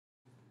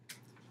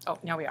Oh,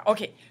 now we are.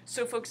 Okay,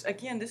 so folks,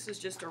 again, this is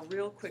just a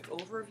real quick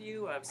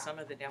overview of some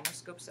of the demo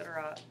scopes that are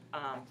up.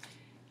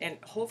 And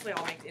hopefully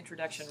I'll make the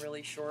introduction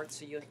really short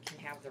so you can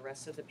have the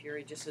rest of the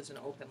period just as an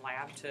open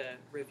lab to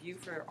review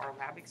for our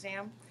lab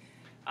exam.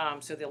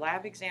 So the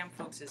lab exam,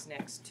 folks, is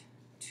next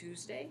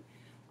Tuesday.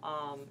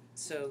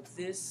 So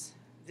this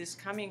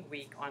coming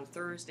week on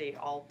Thursday,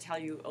 I'll tell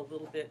you a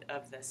little bit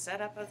of the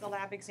setup of the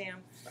lab exam.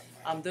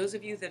 Those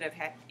of you that have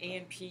had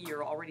A&P,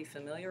 you're already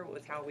familiar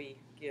with how we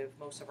give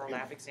most of our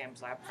lab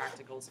exams, lab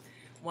practicals.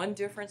 One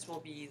difference will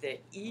be that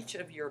each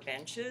of your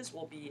benches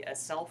will be a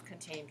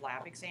self-contained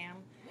lab exam.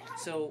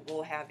 So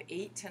we'll have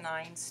 8 to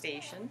 9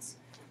 stations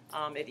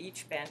at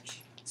each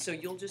bench. So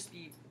you'll just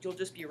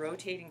be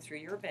rotating through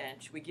your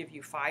bench. We give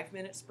you 5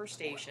 minutes per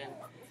station.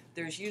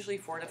 There's usually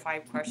 4 to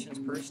 5 questions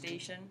per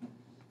station.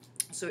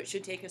 So it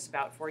should take us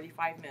about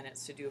 45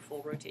 minutes to do a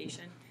full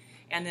rotation.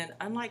 And then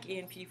unlike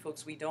A&P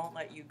folks, we don't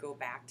let you go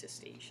back to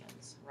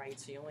stations, right?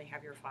 So you only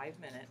have your 5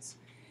 minutes.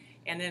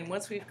 And then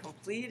once we've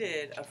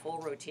completed a full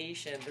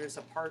rotation, there's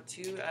a part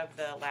 2 of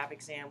the lab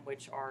exam,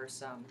 which are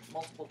some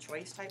multiple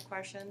choice type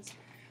questions.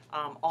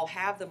 I'll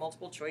have the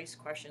multiple choice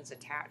questions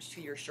attached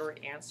to your short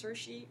answer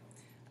sheet.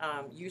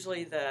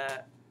 Usually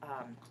the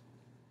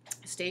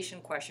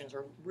station questions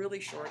are really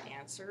short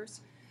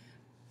answers.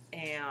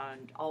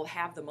 And I'll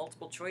have the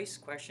multiple choice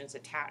questions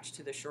attached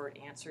to the short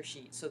answer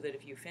sheet so that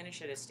if you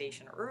finish at a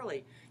station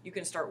early, you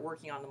can start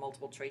working on the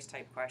multiple choice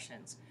type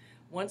questions.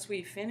 Once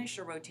we finish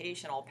a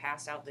rotation, I'll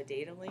pass out the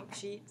data link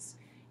sheets,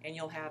 and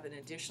you'll have an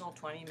additional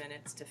 20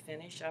 minutes to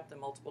finish up the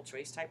multiple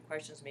choice type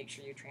questions. Make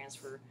sure you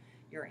transfer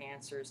your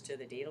answers to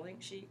the data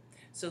link sheet.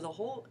 So the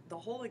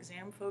whole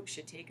exam, folks,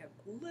 should take a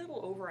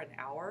little over an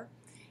hour.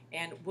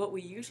 And what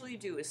we usually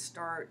do is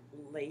start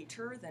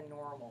later than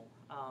normal.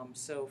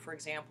 So for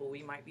example,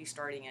 we might be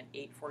starting at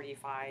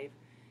 8:45,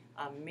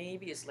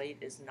 maybe as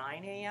late as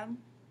 9 a.m.,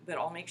 but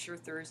I'll make sure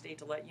Thursday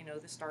to let you know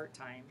the start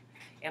time.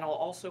 And I'll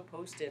also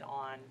post it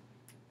on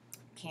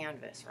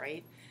Canvas,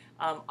 right?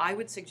 I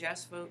would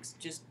suggest folks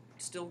just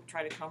still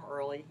try to come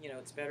early. You know,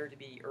 it's better to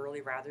be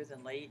early rather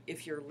than late.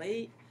 If you're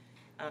late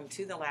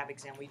to the lab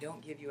exam, we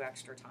don't give you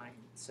extra time.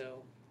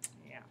 So,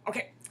 yeah.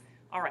 Okay.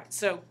 All right.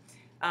 So,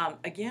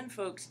 again,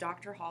 folks,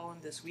 Dr.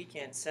 Holland this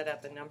weekend set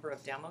up a number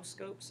of demo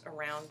scopes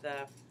around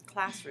the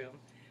classroom.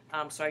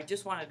 So I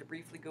just wanted to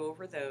briefly go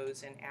over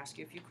those and ask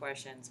you a few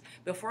questions.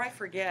 Before I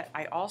forget,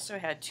 I also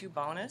had 2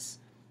 bonus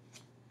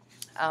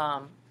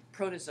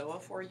protozoa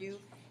for you.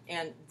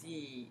 And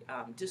the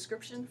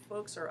description,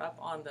 folks, are up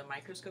on the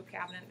microscope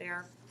cabinet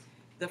there.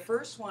 The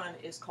first one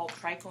is called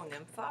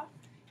Trichonympha.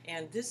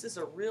 And this is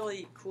a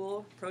really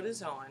cool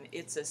protozoan.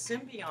 It's a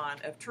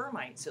symbiont of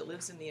termites. It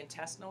lives in the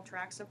intestinal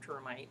tracts of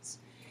termites.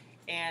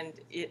 And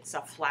it's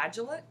a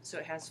flagellate, so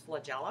it has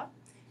flagella.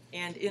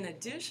 And in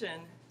addition,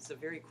 it's a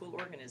very cool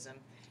organism,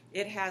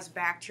 it has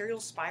bacterial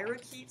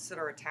spirochetes that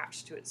are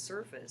attached to its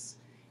surface.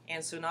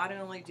 And so not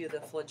only do the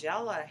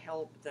flagella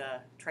help the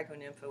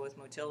Trichonympha with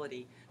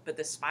motility, but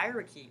the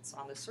spirochetes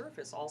on the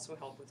surface also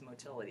help with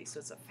motility. So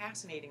it's a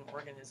fascinating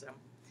organism.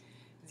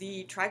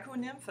 The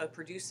Trichonympha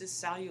produces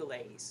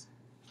cellulase.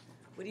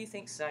 What do you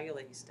think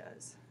cellulase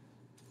does?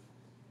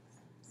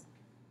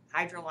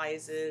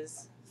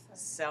 Hydrolyzes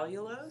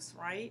cellulose,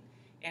 right?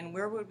 And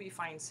where would we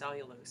find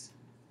cellulose?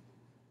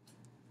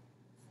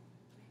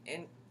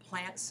 In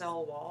plant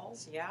cell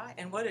walls, yeah?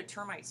 And what do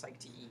termites like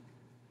to eat?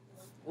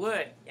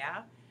 Wood,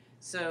 yeah?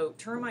 So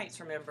termites,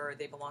 remember,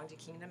 they belong to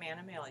kingdom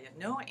Animalia.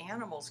 No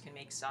animals can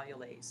make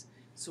cellulase.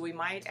 So we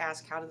might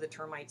ask, how do the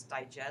termites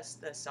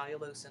digest the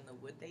cellulose in the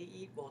wood they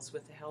eat? Well, it's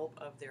with the help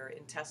of their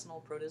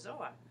intestinal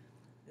protozoa.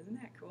 Isn't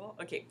that cool?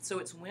 Okay, so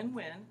it's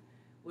win-win.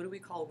 What do we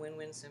call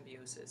win-win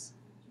symbiosis?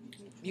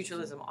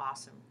 Mutualism.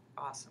 Awesome.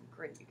 Awesome.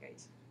 Great, you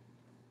guys.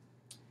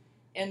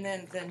 And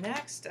then the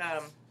next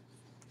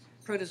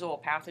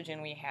protozoal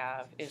pathogen we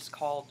have is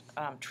called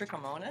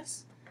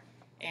Trichomonas.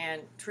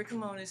 And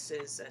Trichomonas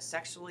is a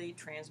sexually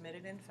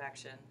transmitted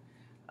infection.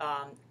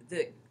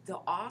 The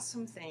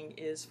awesome thing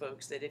is,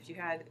 folks, that if you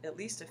had at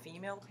least a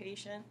female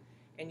patient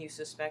and you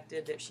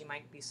suspected that she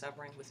might be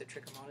suffering with a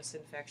Trichomonas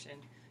infection,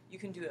 you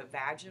can do a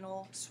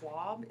vaginal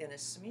swab and a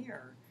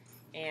smear.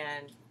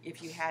 And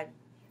if you had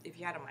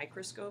a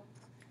microscope,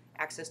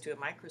 access to a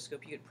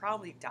microscope, you could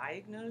probably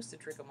diagnose the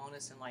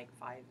Trichomonas in like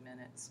 5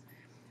 minutes.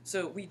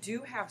 So we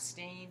do have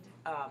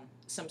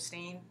some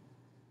stained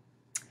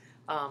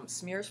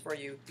smears for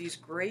you. These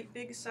great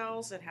big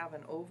cells that have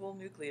an oval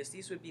nucleus,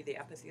 these would be the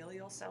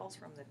epithelial cells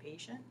from the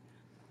patient.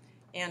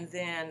 And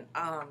then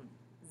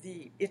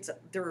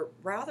they're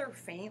rather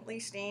faintly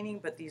staining,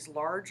 but these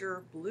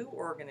larger blue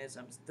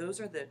organisms, those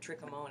are the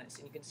Trichomonas,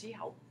 and you can see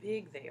how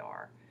big they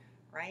are,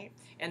 right?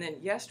 And then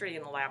yesterday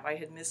in the lab, I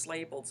had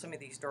mislabeled some of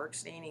these dark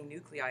staining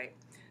nuclei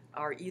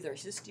are either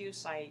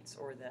histiocytes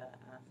or the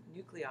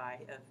nuclei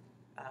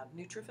of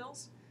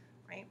neutrophils,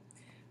 right?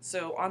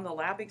 So on the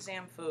lab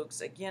exam, folks,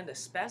 again, the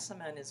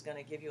specimen is going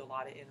to give you a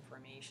lot of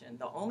information.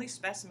 The only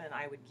specimen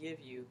I would give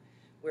you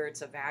where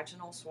it's a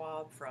vaginal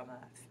swab from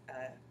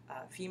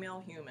a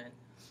female human,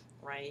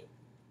 right,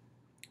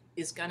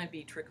 is going to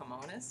be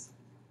Trichomonas.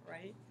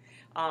 right?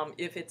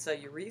 If it's a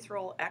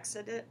urethral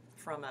exudate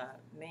from a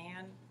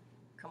man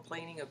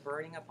complaining of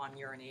burning upon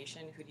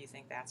urination, who do you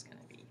think that's going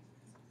to be?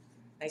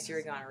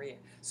 Neisseria gonorrhea.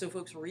 So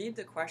folks, read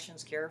the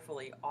questions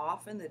carefully.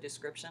 Often the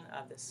description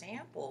of the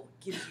sample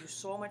gives you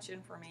so much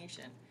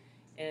information.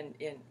 And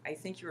I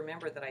think you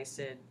remember that I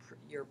said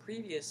your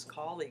previous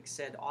colleague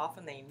said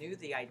often they knew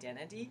the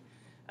identity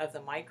of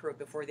the microbe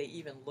before they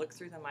even looked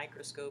through the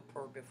microscope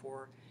or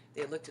before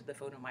they looked at the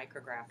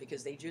photomicrograph,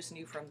 because they just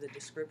knew from the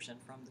description,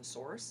 from the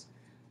source,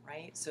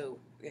 right? So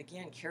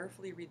again,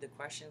 carefully read the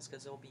questions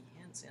because there'll be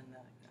hints in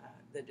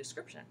the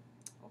description.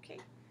 Okay.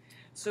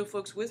 So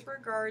folks, with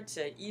regard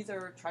to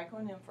either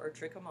Trichonympha or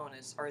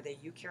Trichomonas, are they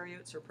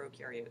eukaryotes or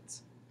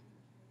prokaryotes?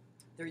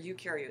 They're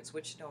eukaryotes.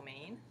 Which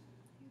domain?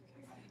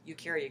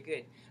 Eukarya,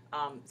 good.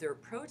 They're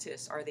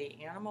protists. Are they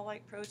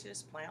animal-like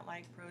protists,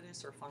 plant-like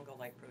protists, or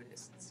fungal-like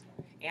protists?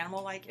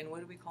 Animal-like, and what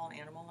do we call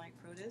animal-like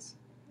protists?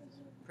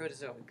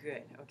 Protozoa,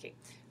 good, okay.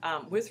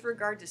 With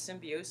regard to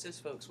symbiosis,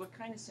 folks, what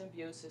kind of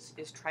symbiosis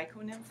is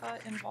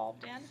Trichonympha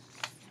involved in?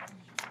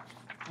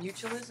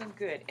 Mutualism,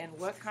 good. And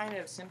what kind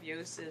of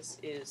symbiosis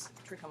is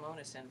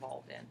Trichomonas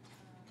involved in?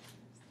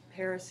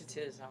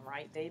 Parasitism,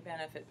 right? They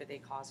benefit, but they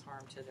cause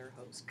harm to their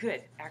host.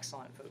 Good,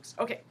 excellent, folks.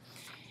 Okay.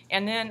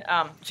 And then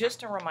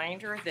just a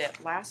reminder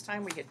that last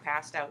time we had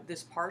passed out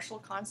this partial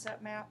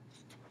concept map.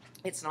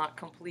 It's not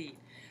complete,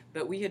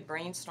 but we had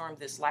brainstormed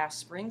this last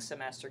spring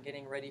semester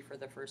getting ready for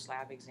the first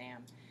lab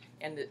exam.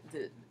 And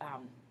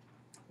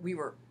we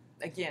were,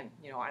 again,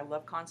 you know, I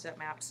love concept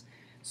maps.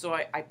 So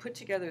I put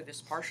together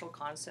this partial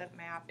concept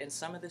map, and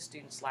some of the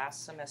students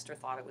last semester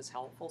thought it was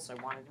helpful, so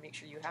I wanted to make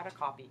sure you had a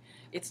copy.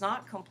 It's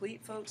not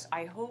complete, folks.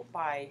 I hope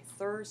by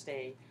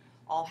Thursday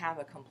I'll have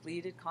a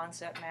completed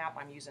concept map.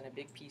 I'm using a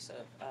big piece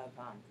of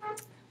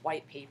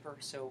white paper,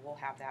 so we'll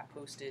have that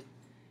posted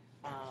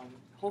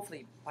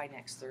hopefully by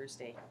next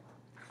Thursday.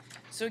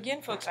 So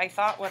again, folks, I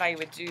thought what I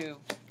would do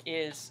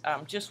is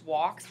just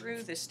walk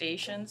through the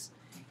stations,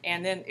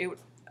 and then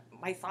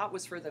my thought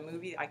was for the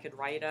movie I could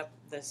write up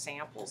the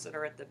samples that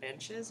are at the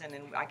benches, and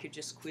then I could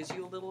just quiz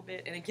you a little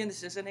bit. And again,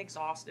 this isn't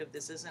exhaustive.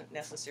 This isn't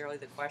necessarily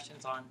the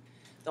questions on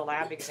the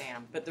lab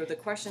exam, but they're the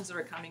questions that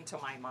are coming to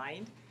my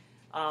mind.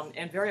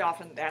 And very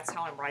often that's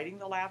how I'm writing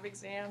the lab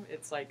exam.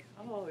 It's like,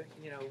 oh,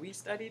 you know, we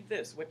studied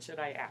this. What should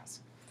I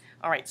ask?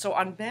 All right, so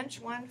on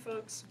bench 1,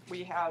 folks,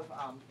 we have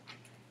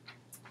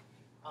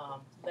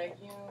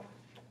legume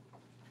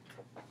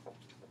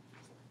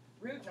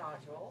root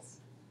nodules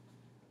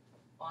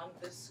on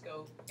this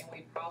scope, and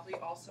we probably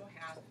also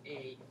have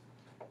a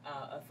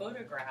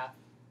photograph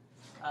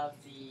of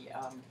the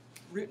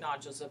root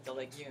nodules of the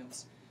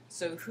legumes.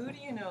 So who do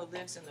you know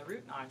lives in the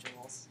root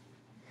nodules?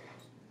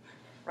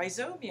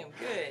 Rhizobium,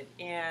 good.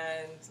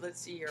 And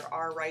let's see here,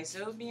 our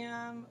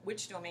rhizobium,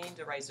 which domain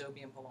do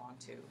rhizobium belong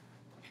to?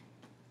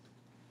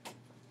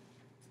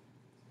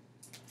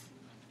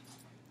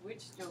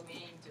 Which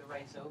domain do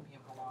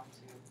rhizobium belong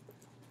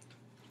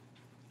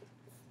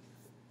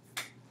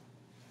to?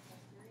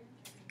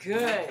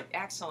 Good,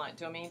 excellent.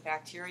 Domain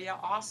bacteria,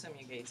 awesome,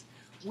 you guys.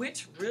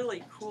 Which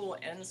really cool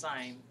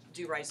enzyme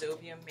do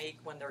rhizobium make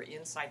when they're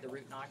inside the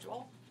root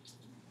nodule?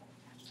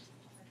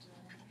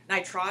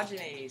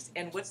 Nitrogenase.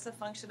 And what's the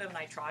function of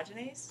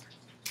nitrogenase?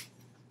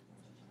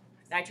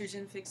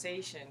 Nitrogen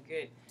fixation,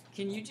 good.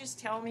 Can you just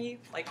tell me,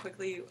 like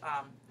quickly,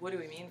 what do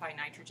we mean by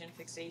nitrogen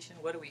fixation?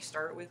 What do we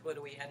start with? What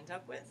do we end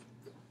up with?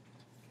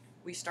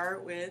 We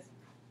start with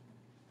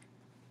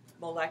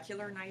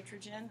molecular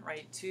nitrogen,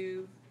 right?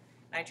 2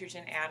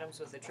 nitrogen atoms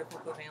with a triple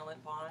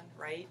covalent bond,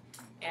 right?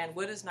 And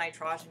what does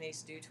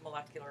nitrogenase do to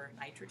molecular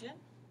nitrogen?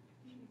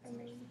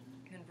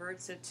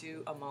 Converts it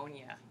to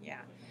ammonia,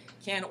 yeah.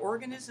 Can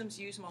organisms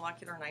use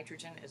molecular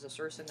nitrogen as a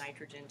source of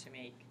nitrogen to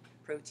make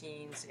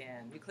proteins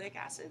and nucleic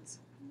acids?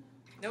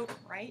 Nope,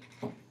 right?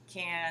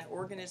 Can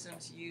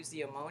organisms use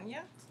the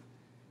ammonia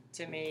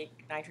to make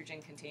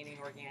nitrogen-containing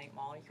organic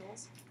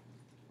molecules?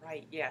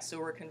 Right, yeah, so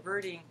we're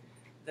converting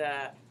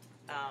the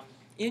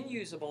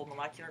inusable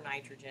molecular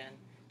nitrogen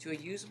to a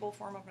usable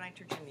form of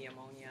nitrogen, the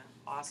ammonia.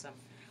 Awesome.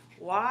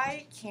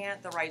 Why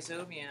can't the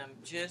rhizobium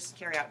just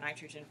carry out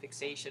nitrogen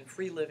fixation,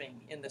 free living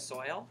in the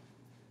soil?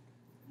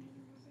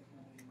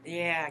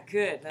 Yeah,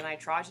 good. The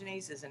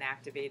nitrogenase is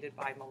inactivated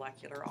by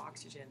molecular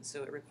oxygen,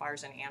 so it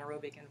requires an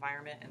anaerobic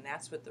environment, and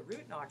that's what the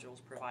root nodules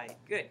provide.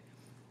 Good.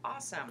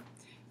 Awesome.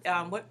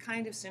 What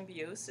kind of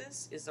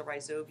symbiosis is the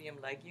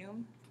rhizobium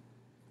legume?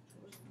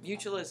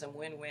 Mutualism,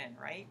 win-win,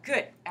 right?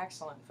 Good.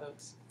 Excellent,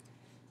 folks.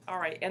 All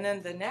right, and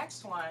then the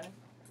next one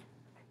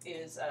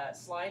is a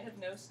slide of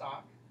no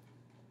stalk,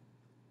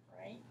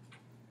 right?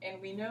 And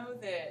we know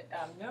that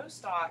no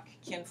stalk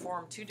can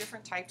form 2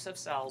 different types of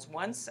cells.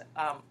 One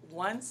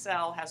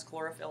cell has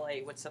chlorophyll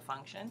A. What's the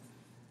function?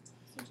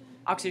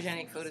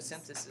 Oxygenic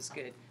photosynthesis,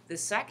 good. The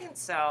second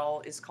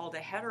cell is called a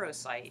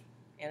heterocyte,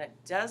 and it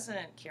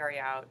doesn't carry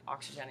out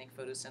oxygenic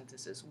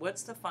photosynthesis.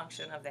 What's the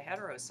function of the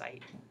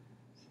heterocyte?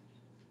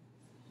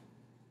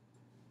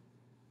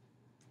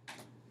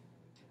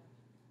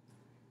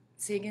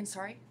 Say again,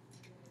 sorry?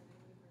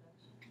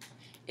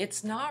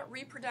 It's not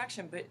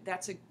reproduction, but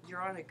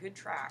you're on a good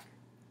track.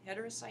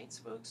 Heterocytes,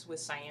 folks,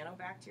 with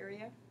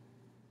cyanobacteria.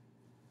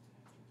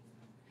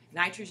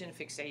 Nitrogen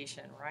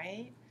fixation,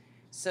 right?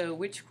 So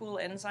which cool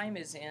enzyme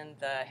is in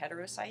the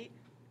heterocyte?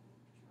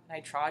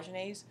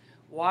 Nitrogenase.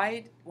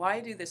 Why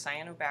do the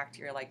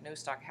cyanobacteria like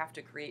Nostoc have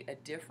to create a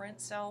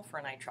different cell for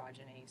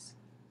nitrogenase?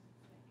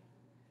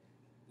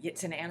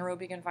 It's an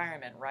anaerobic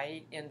environment,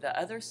 right? In the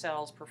other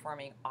cells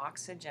performing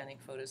oxygenic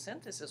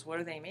photosynthesis, what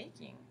are they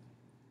making?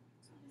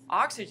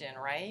 Oxygen,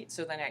 right?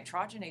 So the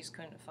nitrogenase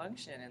couldn't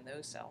function in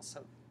those cells.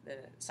 So the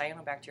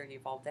cyanobacteria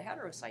evolved the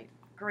heterocyte.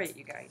 Great,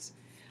 you guys.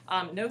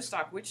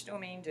 Nostoc, which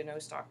domain do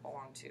Nostoc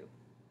belong to?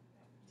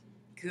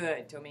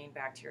 Good, domain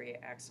bacteria,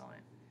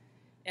 excellent.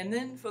 And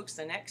then, folks,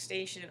 the next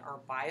station are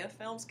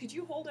biofilms. Could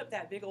you hold up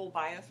that big old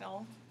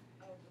biofilm?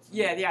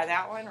 Yeah,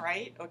 that one,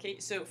 right? Okay,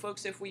 so,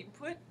 folks, if we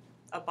put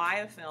a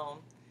biofilm,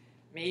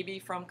 maybe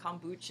from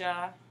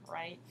kombucha,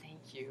 right?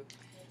 Thank you.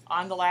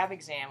 On the lab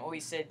exam,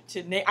 we said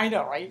to name, I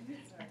know, right?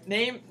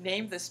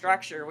 Name the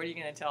structure. What are you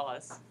going to tell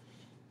us?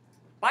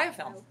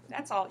 Biofilm.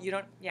 That's all. You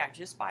don't,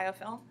 just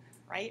biofilm,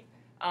 right?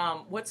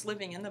 What's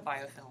living in the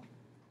biofilm?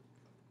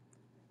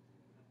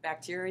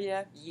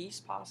 Bacteria,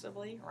 yeast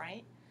possibly,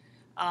 right?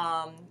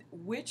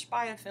 Which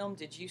biofilm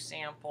did you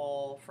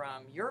sample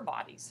from your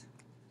bodies?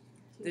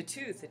 The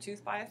tooth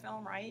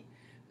biofilm, right?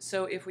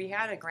 So if we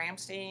had a gram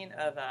stain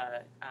of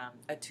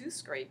a tooth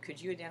scrape, could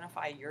you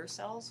identify your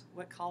cells?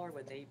 What color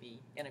would they be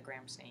in a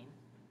gram stain?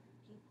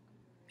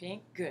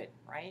 Pink, good,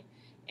 right?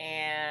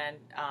 And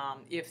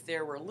if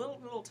there were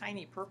little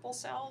tiny purple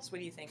cells, what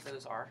do you think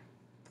those are?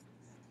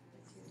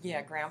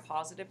 Yeah,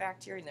 gram-positive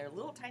bacteria, and they're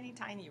little tiny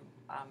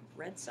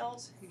red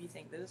cells. Who do you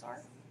think those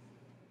are?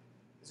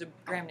 Those are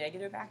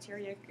gram-negative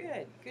bacteria.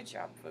 Good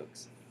job,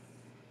 folks.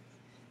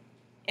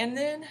 And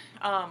then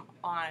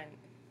on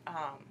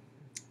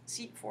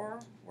seat 4,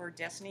 where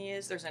Destiny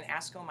is, there's an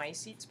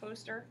Ascomycetes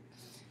poster.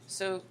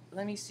 So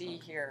let me see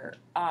here.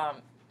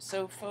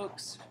 So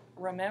folks,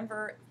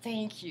 remember,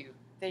 thank you.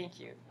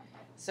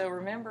 So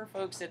remember,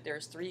 folks, that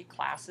there's 3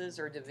 classes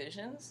or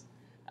divisions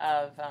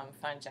of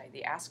fungi: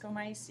 the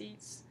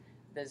Ascomycetes,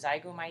 the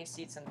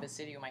Zygomycetes, and the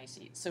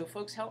Basidiomycetes. So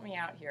folks, help me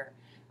out here.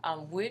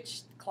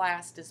 Which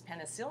class does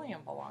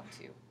Penicillium belong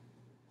to?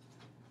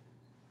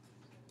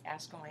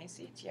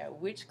 Ascomycetes, yeah.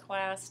 Which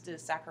class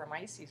does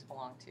Saccharomyces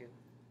belong to?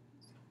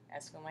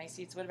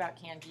 Ascomycetes. What about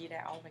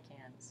Candida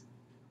albicans?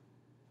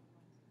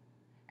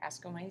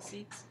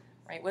 Ascomycetes,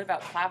 right? What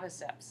about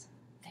Claviceps?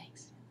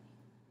 Thanks.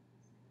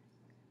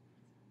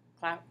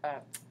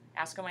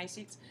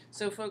 Ascomycetes.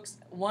 So, folks,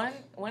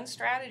 one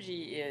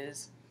strategy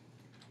is,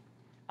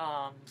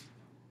 how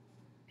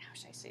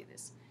should I say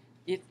this?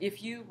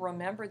 If you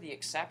remember the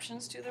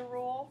exceptions to the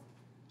rule,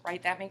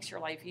 right, that makes your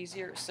life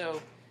easier.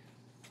 So,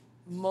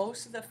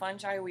 most of the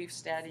fungi we've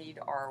studied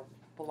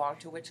belong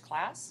to which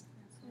class?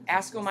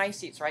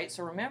 Ascomycetes, right?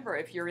 So remember,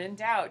 if you're in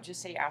doubt,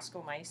 just say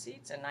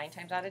Ascomycetes, and 9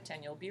 times out of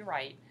 10 you'll be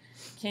right.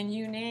 Can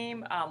you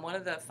name one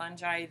of the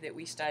fungi that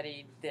we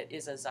studied that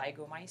is a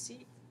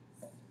zygomycete?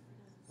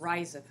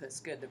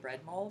 Rhizopus, good, the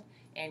bread mold.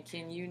 And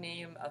can you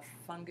name a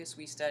fungus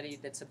we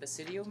studied that's a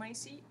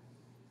basidiomycete?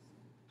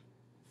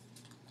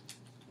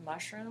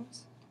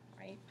 Mushrooms,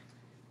 right?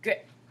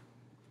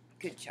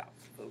 Good job,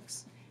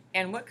 folks.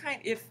 And what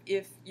kind, if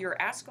your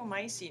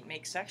Ascomycete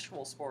makes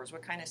sexual spores,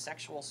 what kind of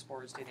sexual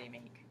spores do they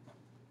make?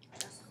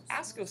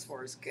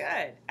 Ascospores,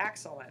 good,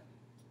 excellent.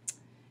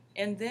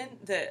 And then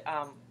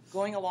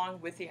going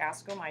along with the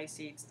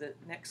Ascomycetes, the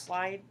next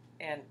slide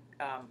and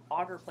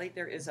auger plate,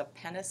 there is a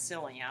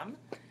Penicillium.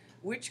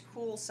 Which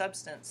cool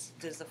substance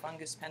does the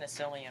fungus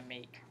Penicillium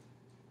make?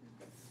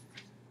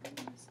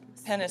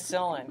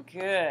 Penicillin,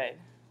 good.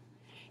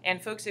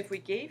 And folks, if we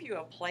gave you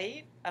a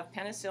plate of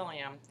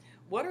Penicillium,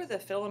 what are the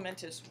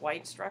filamentous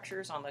white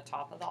structures on the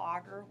top of the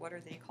auger? What are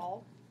they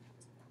called?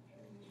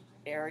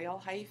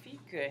 Aerial hyphae,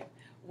 good.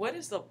 What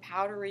is the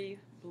powdery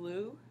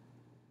blue?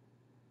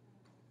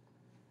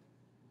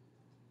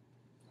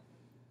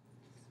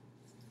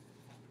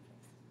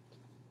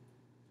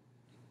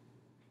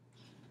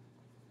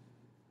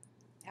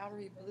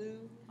 Powdery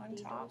blue on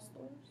top.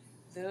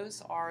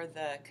 Those are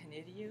the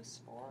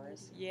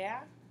conidiospores. Yeah,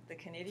 the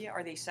conidia.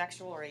 Are they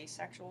sexual or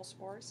asexual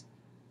spores?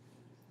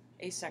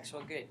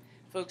 Asexual, good.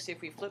 Folks,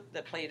 if we flip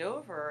the plate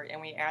over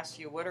and we ask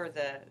you what are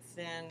the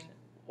thin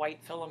white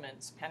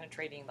filaments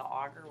penetrating the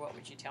auger, what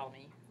would you tell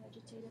me?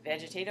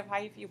 Vegetative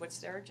hyphae. What's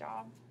their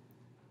job?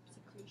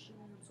 Secretion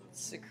and absorption.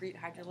 Secrete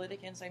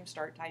hydrolytic enzymes,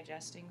 start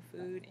digesting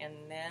food, and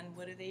then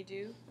what do they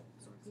do?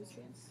 Absorb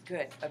nutrients.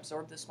 Good.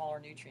 Absorb the smaller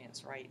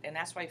nutrients, right? And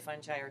that's why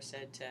fungi are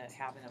said to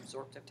have an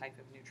absorptive type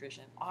of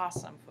nutrition.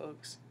 Awesome,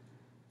 folks.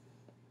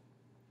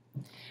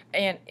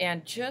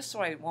 And just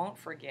so I won't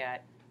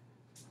forget,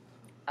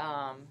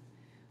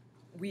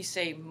 we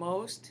say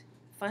most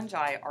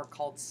fungi are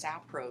called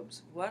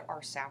saprobes. What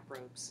are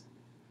saprobes?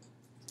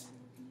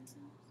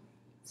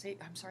 Say,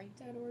 I'm sorry?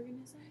 Dead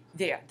organisms?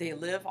 They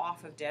live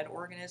off of dead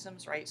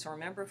organisms, right? So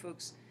remember,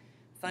 folks,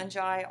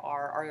 fungi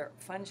are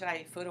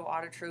fungi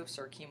photoautotrophs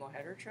or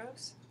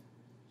chemoheterotrophs?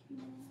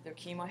 They're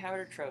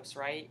chemoheterotrophs,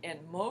 right? And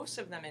most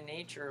of them in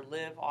nature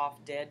live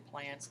off dead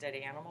plants, dead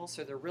animals,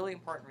 so they're really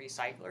important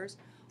recyclers.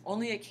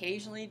 Only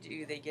occasionally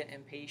do they get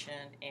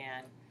impatient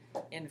and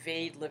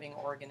invade living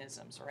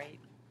organisms, right?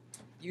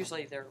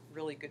 Usually they're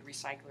really good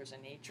recyclers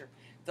in nature.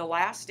 The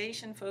last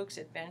station, folks,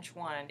 at bench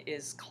 1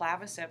 is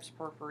Claviceps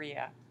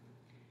purpurea.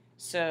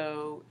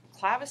 So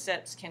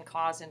claviceps can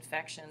cause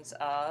infections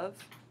of,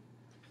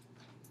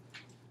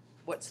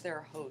 what's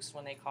their host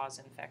when they cause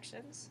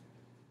infections?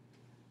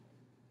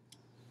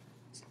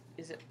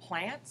 Is it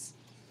plants?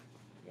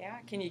 Yeah,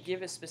 can you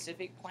give a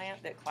specific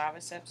plant that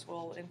claviceps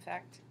will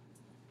infect?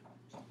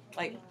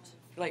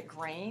 Like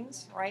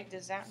grains, right?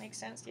 Does that make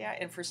sense? Yeah,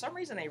 and for some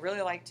reason they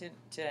really like to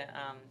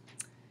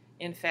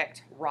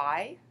infect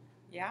rye.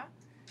 Yeah.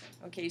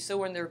 Okay, so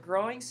when they're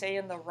growing, say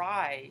in the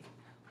rye,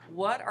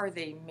 what are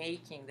they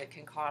making that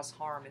can cause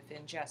harm if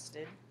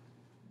ingested?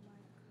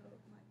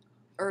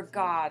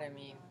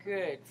 Ergotamine.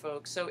 Good,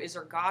 folks. So is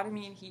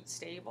ergotamine heat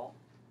stable?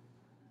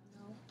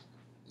 No.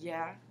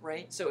 Yeah,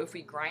 right. So if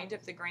we grind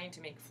up the grain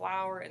to make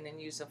flour and then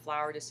use the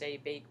flour to, say,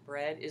 bake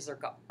bread, is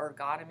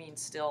ergotamine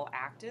still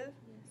active?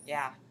 Yes.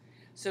 Yeah.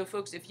 So,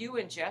 folks, if you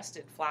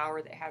ingested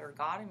flour that had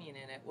ergotamine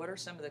in it, what are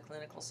some of the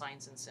clinical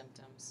signs and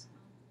symptoms?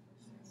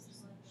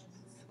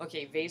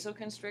 Okay,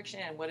 vasoconstriction,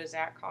 and what does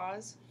that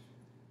cause?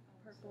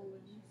 Purple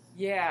limbs.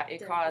 Yeah, it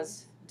Death.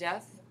 causes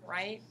death,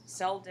 right?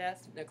 Cell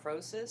death,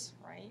 necrosis,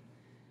 right?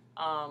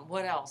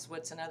 What else?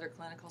 What's another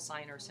clinical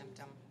sign or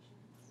symptom?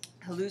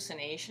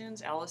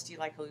 Hallucinations,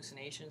 LSD-like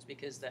hallucinations,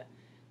 because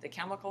the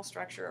chemical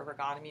structure of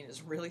ergotamine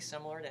is really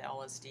similar to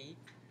LSD,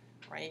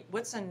 right?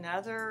 What's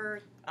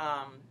another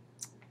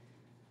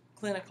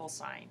clinical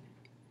sign?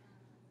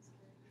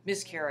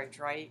 Miscarriage,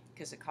 right?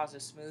 Because it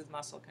causes smooth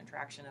muscle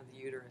contraction of the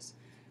uterus.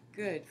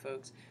 Good,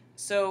 folks.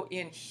 So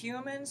in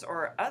humans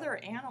or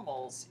other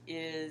animals,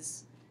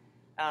 is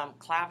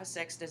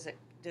claviceps,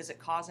 does it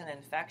cause an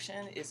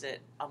infection? Is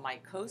it a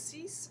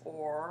mycosis,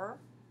 or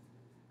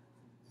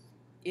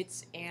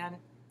it's an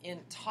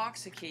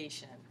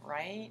intoxication,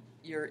 right?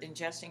 You're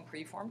ingesting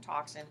preformed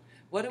toxin.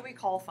 What do we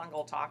call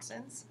fungal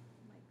toxins?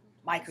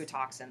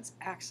 Mycotoxins.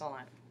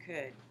 Excellent.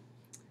 Good.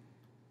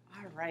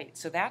 All right.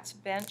 So that's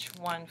bench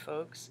 1,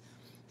 folks.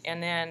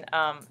 And then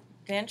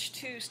bench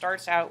 2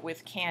 starts out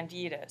with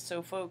Candida.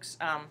 So, folks,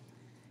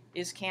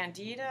 is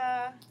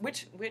Candida,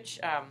 which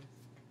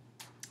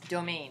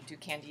domain do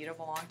Candida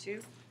belong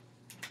to?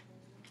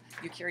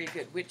 Eukarya.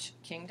 Good. Which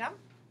kingdom?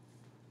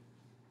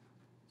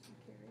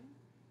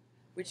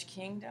 Which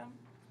kingdom?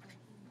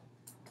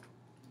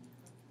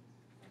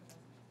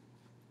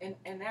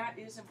 And that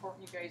is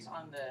important, you guys,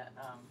 on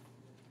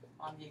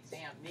the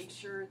exam. Make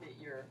sure that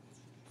you're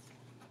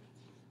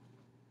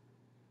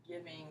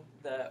giving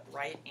the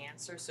right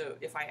answer. So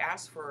if I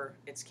ask for,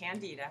 it's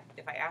Candida.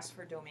 If I ask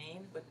for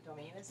domain, what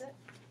domain is it?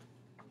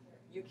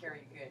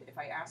 Eukarya. Good. If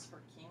I ask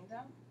for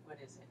kingdom, what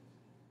is it?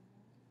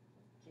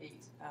 Okay,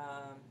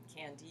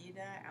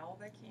 Candida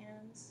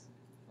albicans.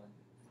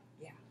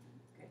 Yeah.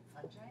 Good.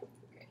 Fungi.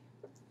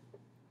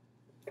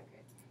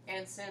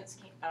 And since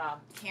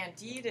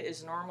Candida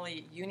is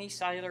normally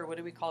unicellular, what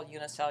do we call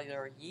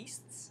unicellular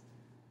yeasts?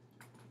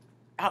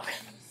 Oh.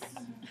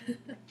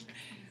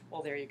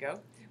 Well, there you go.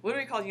 What do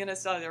we call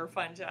unicellular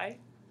fungi?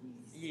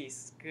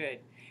 Yeast. Good.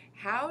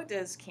 How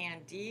does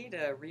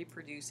Candida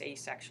reproduce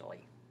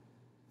asexually?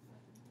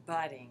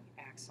 Budding.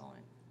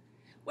 Excellent.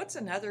 What's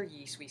another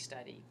yeast we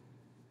study?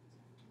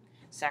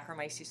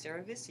 Saccharomyces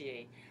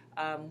cerevisiae.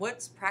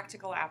 What's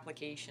practical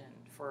application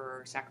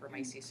for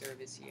Saccharomyces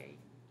cerevisiae?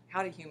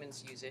 How do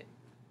humans use it?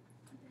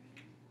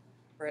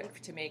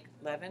 To make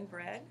leaven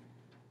bread,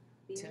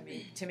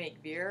 to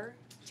make beer,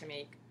 to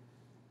make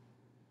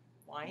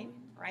wine,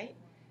 right?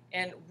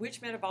 And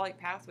which metabolic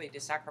pathway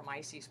does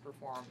Saccharomyces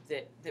perform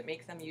that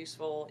make them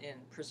useful in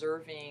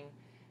preserving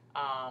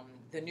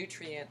the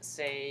nutrients,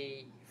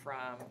 say,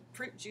 from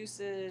fruit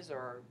juices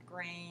or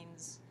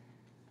grains?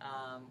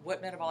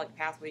 What metabolic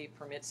pathway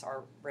permits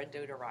our bread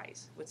dough to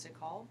rise? What's it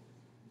called?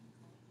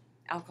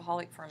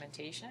 Alcoholic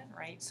fermentation,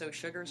 right? So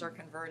sugars are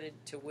converted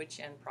to which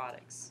end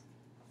products?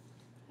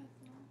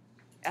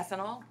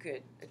 Ethanol,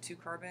 good. A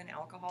 2-carbon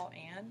alcohol,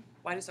 and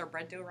why does our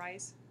bread dough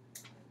rise?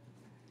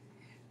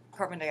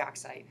 Carbon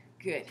dioxide,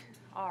 good.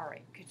 All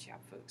right, good job,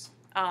 folks.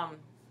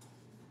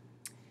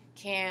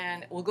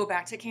 We'll go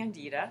back to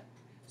Candida.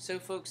 So,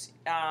 folks,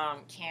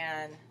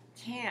 can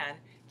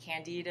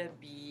Candida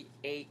be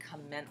a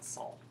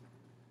commensal?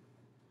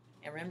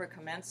 And remember,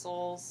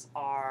 commensals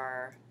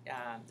are,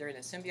 they're in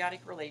a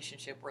symbiotic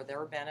relationship where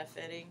they're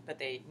benefiting, but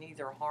they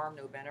neither harm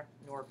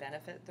nor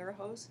benefit their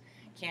host.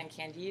 Can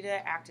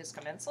Candida act as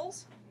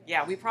commensals?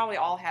 Yeah, we probably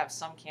all have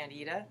some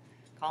Candida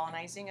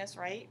colonizing us,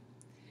 right?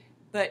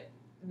 But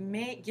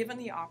given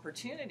the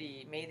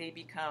opportunity, may they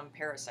become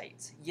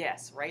parasites?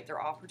 Yes, right? They're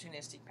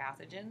opportunistic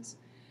pathogens.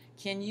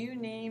 Can you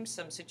name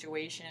some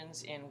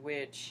situations in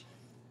which,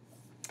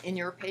 in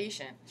your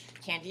patient,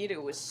 Candida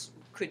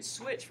could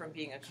switch from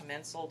being a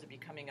commensal to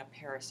becoming a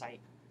parasite?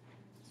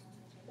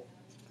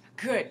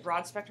 Good.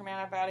 Broad spectrum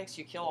antibiotics,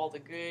 you kill all the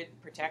good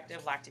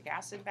protective lactic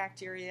acid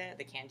bacteria.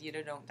 The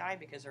candida don't die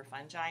because they're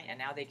fungi, and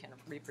now they can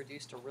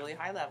reproduce to really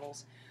high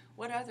levels.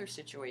 What other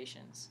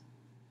situations?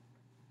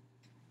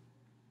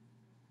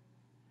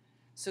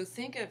 So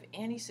think of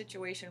any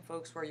situation,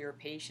 folks, where your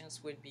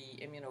patients would be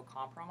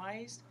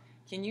immunocompromised.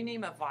 Can you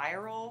name a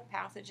viral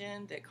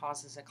pathogen that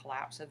causes a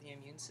collapse of the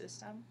immune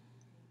system?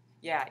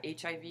 Yeah,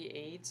 HIV,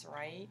 AIDS,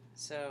 right?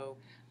 So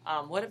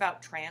what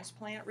about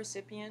transplant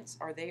recipients?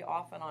 Are they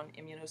often on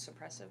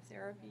immunosuppressive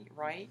therapy,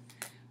 right?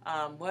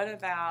 What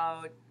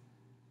about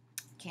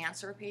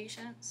cancer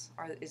patients?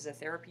 Is the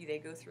therapy they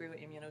go through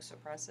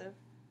immunosuppressive?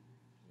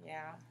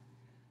 Yeah.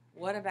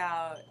 What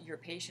about your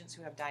patients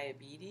who have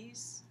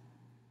diabetes?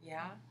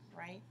 Yeah,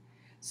 right?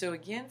 So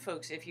again,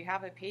 folks, if you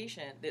have a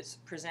patient that's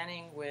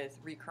presenting with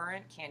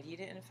recurrent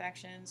candida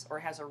infections or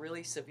has a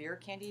really severe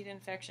candida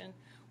infection,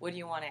 what do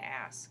you want to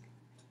ask?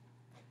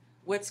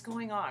 What's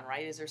going on,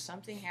 right? Is there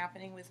something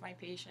happening with my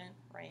patient,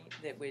 right,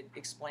 that would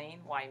explain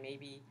why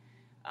maybe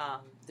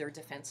their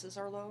defenses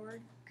are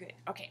lowered? Good.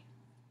 Okay.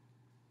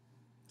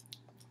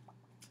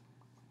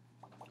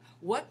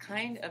 What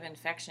kind of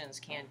infections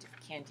can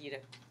candida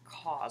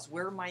cause?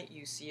 Where might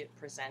you see it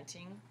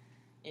presenting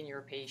in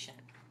your patient?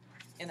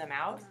 In the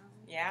mouth?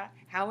 Yeah.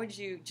 How would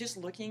you, just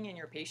looking in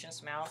your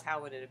patient's mouth,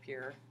 how would it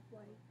appear?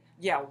 White.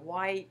 Yeah,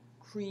 white,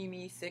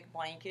 creamy, thick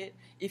blanket.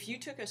 If you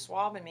took a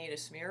swab and made a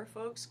smear,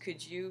 folks,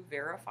 could you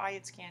verify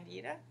it's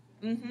candida?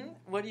 Mm-hmm.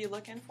 What are you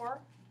looking for?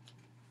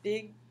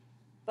 Big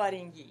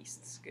budding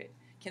yeasts. Good.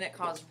 Can it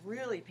cause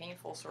really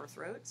painful sore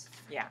throats?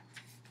 Yeah.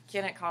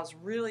 Can it cause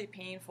really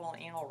painful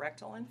anal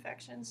rectal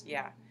infections?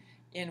 Yeah.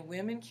 In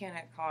women, can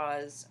it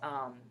cause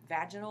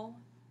vaginal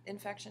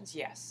infections?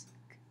 Yes.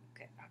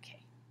 Good. Okay.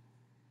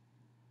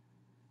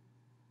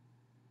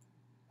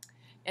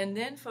 And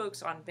then,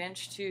 folks, on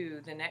bench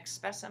 2, the next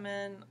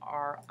specimen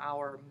are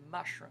our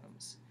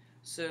mushrooms.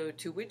 So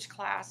to which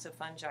class of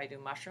fungi do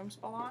mushrooms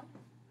belong?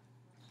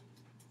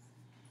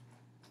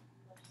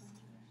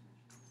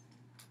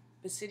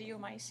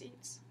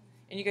 Basidiomycetes.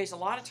 And you guys, a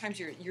lot of times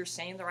you're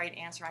saying the right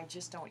answer. I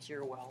just don't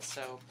hear well,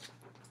 so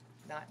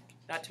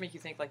not to make you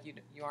think like you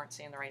aren't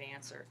saying the right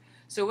answer.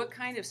 So what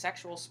kind of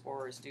sexual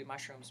spores do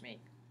mushrooms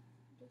make?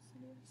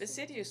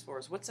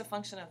 Basidiospores. What's the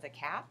function of the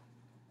cap?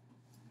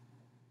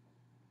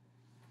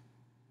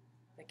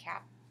 The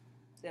cap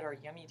that are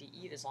yummy to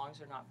eat as long as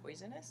they're not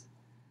poisonous?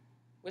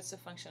 What's the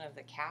function of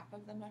the cap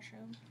of the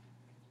mushroom?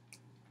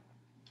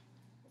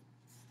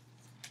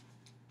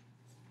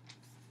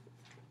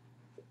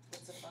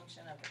 What's the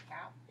function of the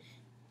cap?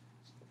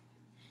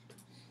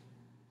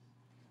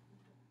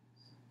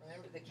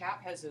 Remember, the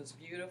cap has those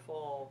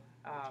beautiful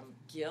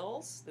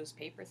gills, those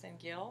paper-thin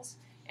gills.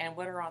 And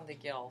what are on the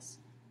gills?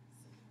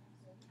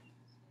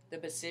 The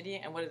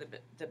basidia. And what do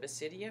the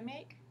basidia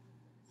make?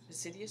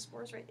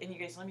 Basidiospores, right? And you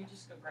guys, let me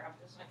just go grab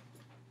this one.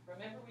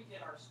 Remember we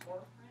did our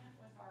spore print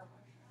with our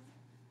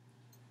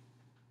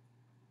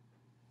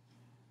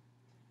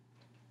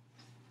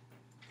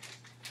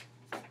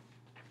mushroom?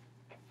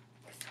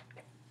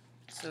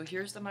 So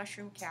here's the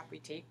mushroom cap. We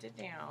taped it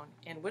down.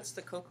 And what's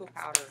the cocoa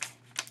powder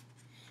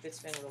that's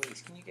been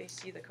released? Can you guys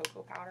see the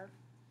cocoa powder?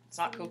 It's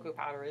not cocoa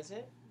powder, is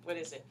it? What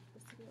is it?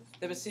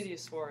 The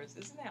basidiospores.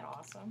 Isn't that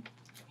awesome?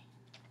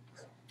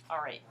 All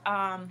right.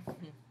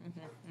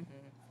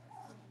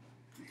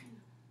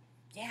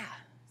 Yeah.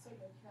 So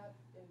the cap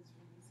is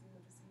releasing the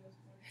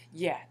basidiospores?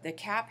 Yeah, the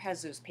cap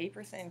has those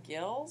paper-thin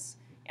gills,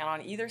 and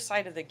on either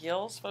side of the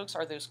gills, folks,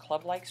 are those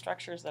club-like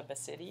structures of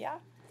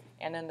basidia,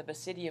 and then the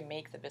basidia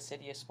make the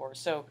basidiospores.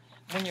 So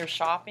when you're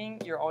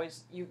shopping, you're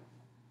always you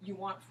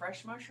want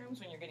fresh mushrooms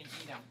when you're going to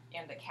eat them,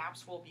 and the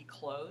caps will be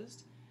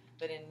closed.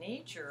 But in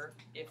nature,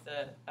 if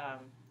the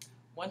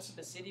once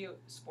the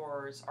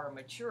basidiospores are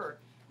mature,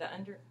 the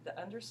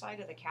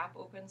underside of the cap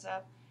opens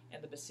up,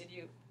 and the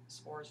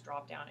basidiospores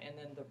drop down, and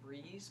then the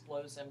breeze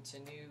blows them to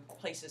new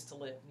places to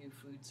live, new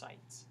food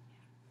sites.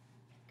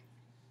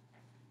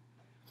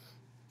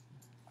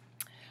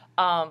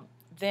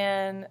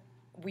 Then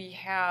we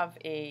have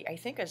I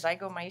think a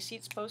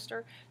zygomycetes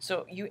poster.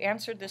 So you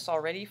answered this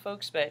already,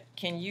 folks, but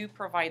can you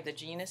provide the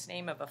genus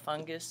name of a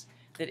fungus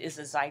that is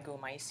a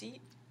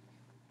zygomycete?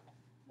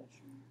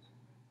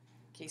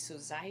 Okay, so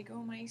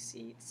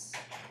zygomycetes,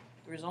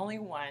 there's only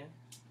one.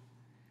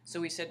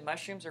 So we said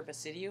mushrooms are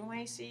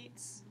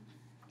basidiomycetes.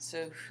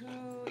 So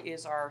who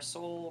is our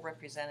sole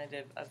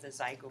representative of the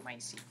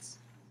zygomycetes?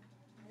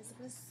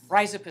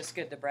 Rhizopus,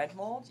 good, the bread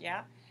mold,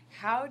 yeah.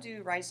 How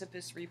do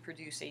Rhizopus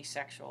reproduce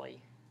asexually?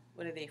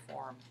 What do they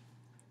form?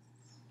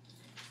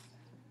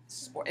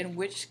 And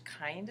what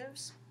kind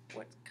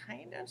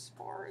of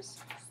spores?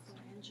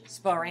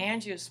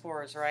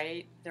 Sporangiospores,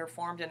 right? They're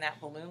formed in that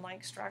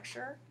balloon-like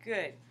structure.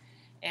 Good.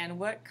 And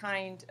what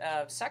kind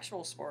of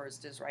sexual spores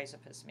does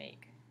Rhizopus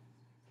make?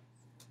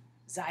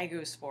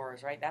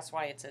 Zygospores, right? That's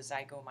why it's a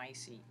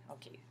zygomycete.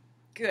 Okay,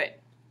 good.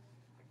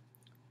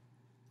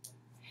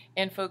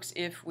 And folks,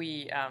 if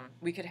we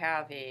could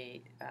have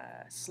a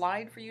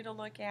slide for you to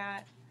look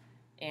at,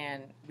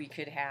 and we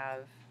could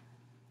have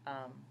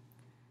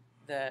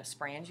the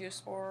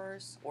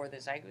sporangiospores or the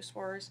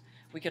zygospores.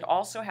 We could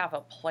also have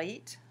a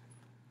plate.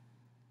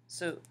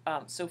 So,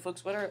 so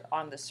folks, what are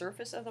on the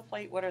surface of the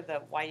plate? What are the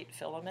white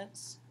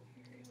filaments?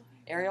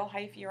 Aerial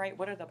hyphae, right?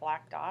 What are the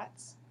black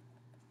dots?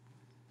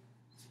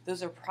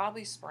 Those are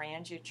probably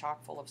sporangia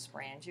chock full of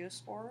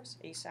sporangiospores,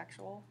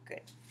 asexual.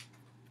 Good.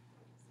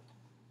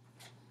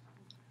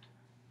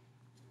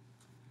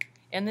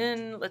 And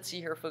then let's see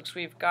here, folks.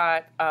 We've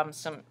got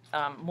some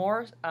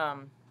more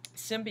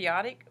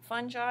symbiotic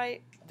fungi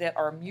that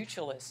are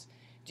mutualists.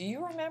 Do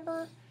you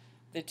remember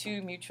the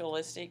two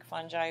mutualistic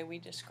fungi we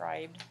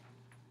described?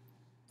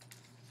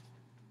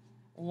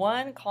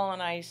 One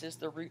colonizes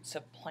the roots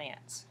of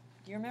plants.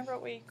 Do you remember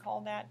what we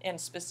called that?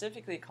 And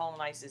specifically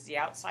colonizes the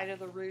outside of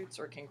the roots,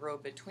 or can grow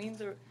between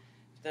the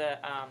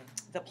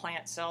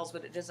plant cells,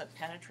 but it doesn't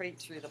penetrate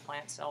through the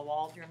plant cell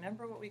wall. Do you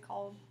remember what we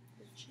called?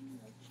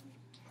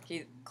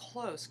 Okay,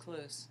 close.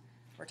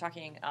 We're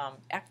talking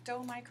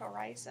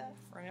ectomycorrhiza.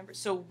 Remember?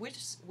 So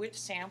which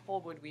sample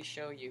would we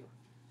show you?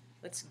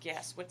 Let's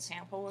guess. What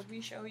sample would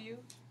we show you?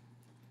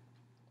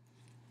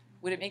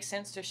 Would it make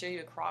sense to show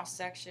you a cross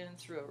section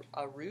through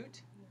a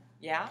root?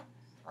 Yeah,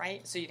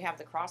 right? So you'd have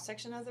the cross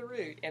section of the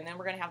root, and then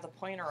we're going to have the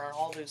pointer on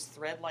all those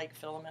thread-like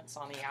filaments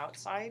on the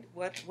outside.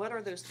 What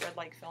are those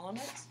thread-like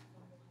filaments?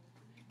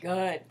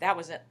 Good. That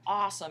was an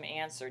awesome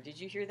answer. Did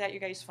you hear that, you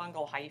guys?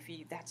 Fungal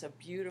hyphae. That's a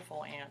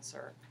beautiful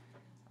answer,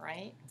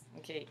 right?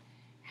 Okay.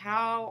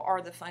 How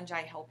are the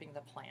fungi helping the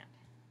plant?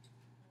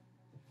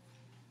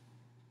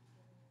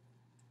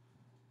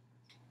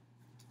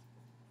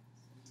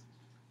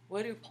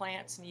 What do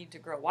plants need to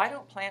grow? Why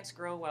don't plants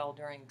grow well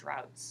during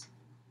droughts?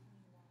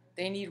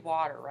 They need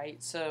water,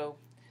 right? So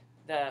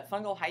the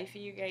fungal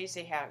hyphae, you guys,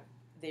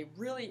 they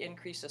really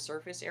increase the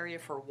surface area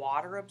for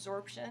water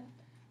absorption,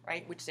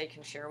 right, which they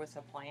can share with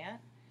the plant.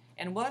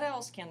 And what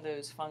else can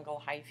those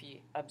fungal hyphae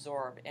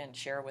absorb and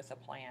share with the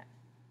plant?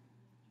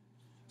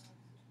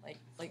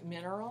 Like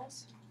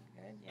minerals?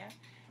 Good, yeah.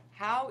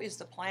 How is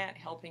the plant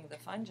helping the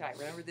fungi?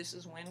 Remember, this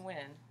is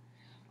win-win.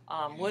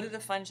 What do the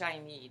fungi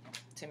need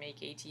to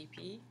make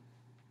ATP?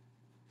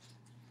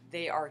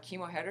 They are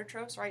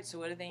chemoheterotrophs, right? So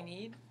what do they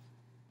need?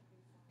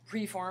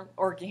 Preformed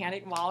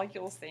organic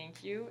molecules,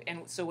 thank you.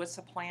 And so what's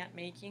the plant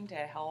making to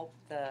help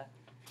the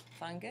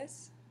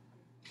fungus?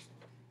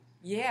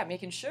 Yeah,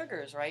 making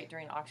sugars, right,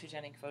 during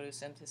oxygenic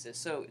photosynthesis.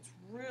 So it's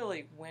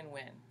really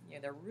win-win. Yeah,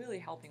 they're really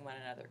helping one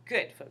another.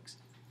 Good, folks.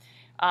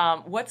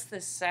 What's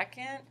the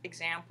second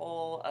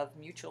example of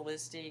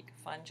mutualistic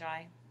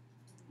fungi?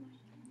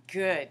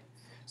 Good.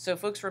 So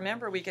folks,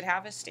 remember, we could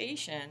have a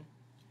station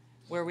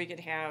where we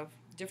could have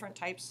different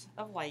types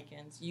of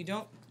lichens. You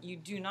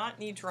do not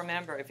need to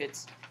remember if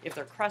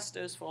they're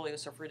crustose,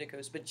 foliose, or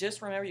fruticose, but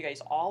just remember, you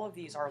guys, all of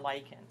these are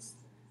lichens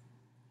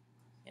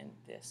in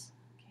this.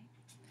 Okay.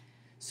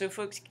 So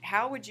folks,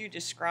 how would you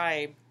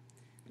describe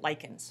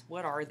lichens?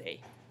 What are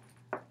they?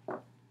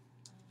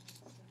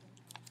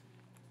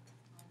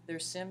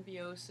 There's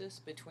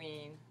symbiosis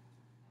between,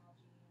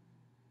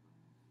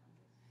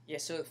 yeah,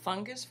 so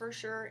fungus for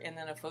sure, and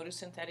then a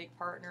photosynthetic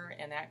partner,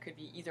 and that could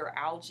be either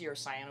algae or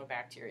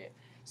cyanobacteria.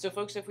 So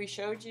folks, if we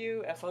showed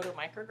you a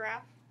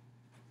photomicrograph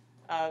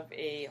of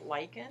a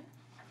lichen,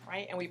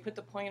 right, and we put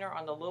the pointer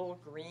on the little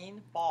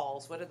green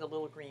balls, what are the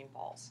little green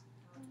balls?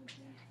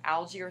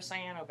 Algae or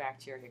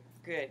cyanobacteria.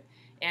 Good.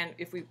 And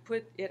if we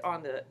put it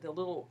on the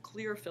little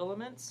clear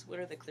filaments, what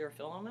are the clear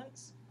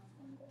filaments?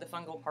 The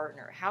fungal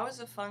partner. How is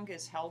a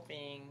fungus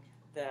helping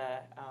the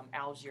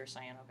algae or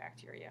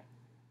cyanobacteria?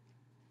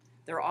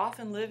 They're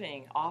often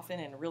living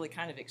in really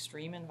kind of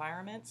extreme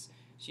environments.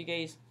 So you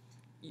guys,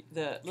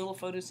 the little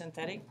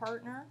photosynthetic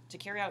partner, to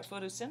carry out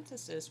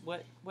photosynthesis,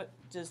 what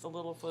does the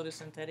little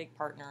photosynthetic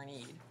partner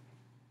need?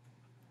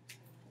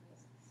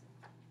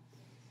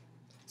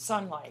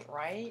 Sunlight,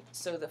 right?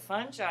 So the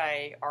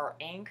fungi are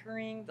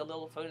anchoring the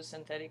little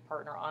photosynthetic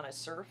partner on a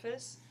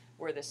surface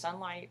where the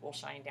sunlight will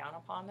shine down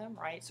upon them,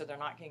 right? So they're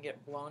not going to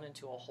get blown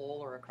into a hole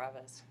or a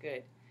crevice.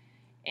 Good.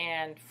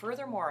 And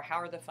furthermore, how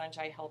are the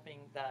fungi helping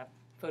the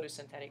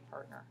photosynthetic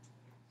partner?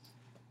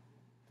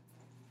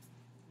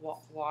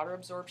 Water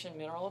absorption,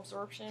 mineral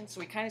absorption. So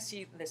we kind of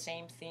see the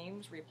same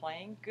themes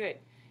replaying. Good.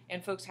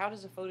 And folks, how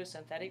does a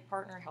photosynthetic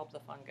partner help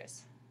the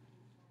fungus?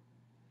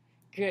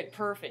 Good,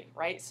 perfect,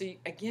 right? So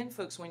again,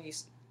 folks,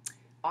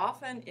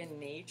 often in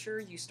nature,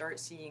 you start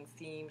seeing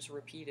themes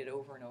repeated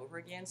over and over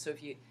again. So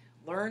if you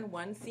learn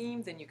one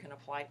theme, then you can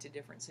apply it to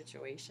different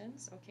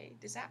situations. Okay,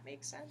 does that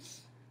make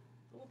sense?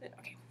 A little bit?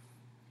 Okay.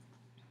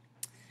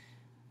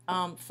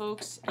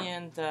 Folks,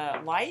 in the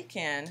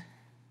lichen,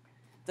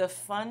 the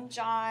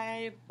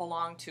fungi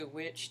belong to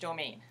which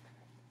domain?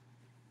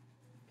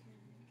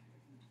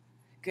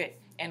 Good.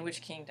 And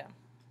which kingdom?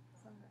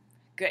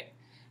 Good.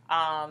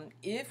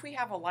 If we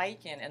have a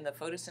lichen and the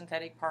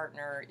photosynthetic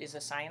partner is a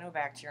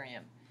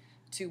cyanobacterium,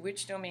 to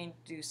which domain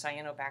do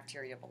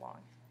cyanobacteria belong?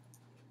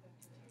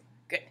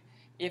 Good.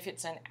 If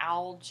it's an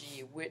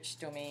algae, which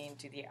domain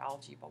do the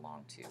algae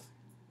belong to?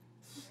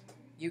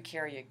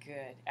 Eukarya.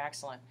 Good.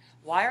 Excellent.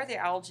 Why are the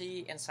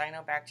algae and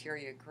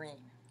cyanobacteria green?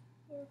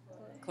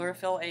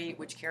 Chlorophyll A,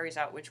 which carries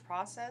out which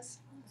process?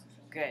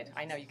 Good.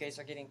 I know you guys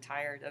are getting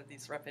tired of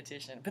this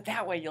repetition, but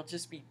that way you'll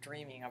just be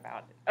dreaming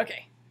about it.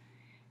 Okay.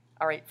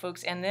 All right,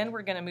 folks, and then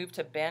we're going to move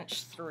to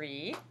bench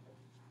 3.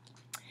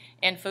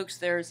 And folks,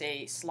 there's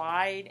a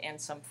slide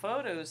and some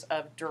photos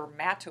of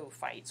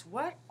dermatophytes.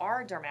 What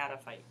are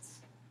dermatophytes?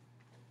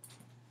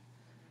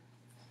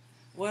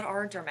 What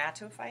are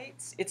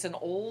dermatophytes? It's an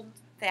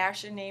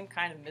old-fashioned name,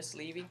 kind of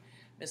misleading.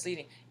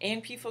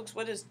 A&P folks,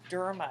 what does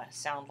derma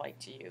sound like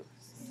to you?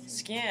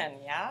 Skin,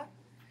 yeah?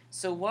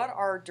 So what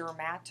are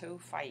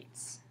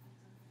dermatophytes?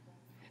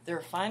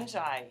 They're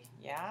fungi,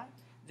 yeah?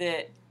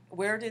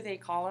 Where do they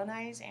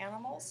colonize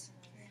animals?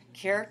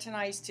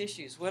 Keratinized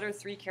tissues. What are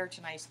 3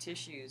 keratinized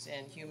tissues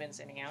in humans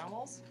and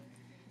animals?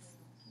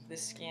 The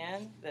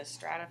skin, the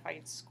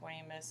stratified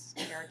squamous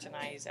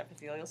keratinized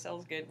epithelial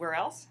cells. Good. Where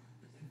else?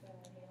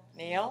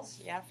 Nails,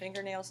 yeah,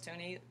 fingernails,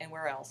 toenails, and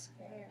where else?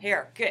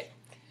 Hair. Good.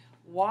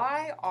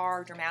 Why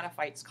are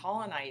dermatophytes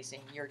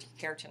colonizing your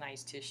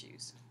keratinized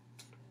tissues?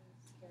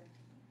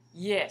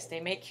 Yes, they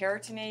make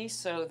keratinase,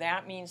 so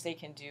that means they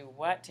can do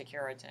what to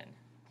keratin?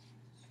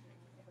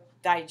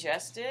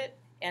 Digest it.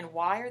 And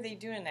why are they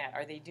doing that?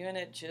 Are they doing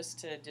it just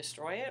to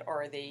destroy it,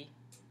 or are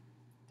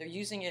they're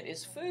using it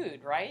as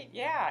food, right?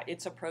 Yeah,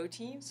 it's a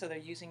protein, so they're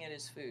using it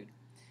as food.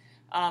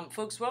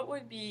 Folks, what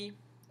would be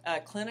a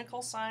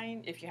clinical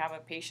sign if you have a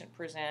patient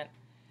present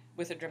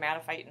with a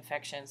dermatophyte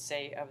infection,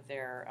 say, of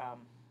their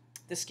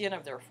the skin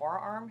of their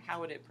forearm? How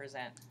would it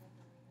present?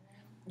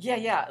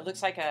 Yeah, it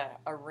looks like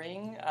a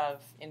ring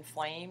of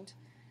inflamed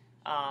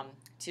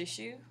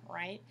tissue,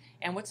 right?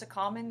 And what's a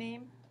common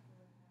name?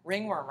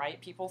 Ringworm,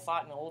 right? People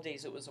thought in the old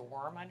days it was a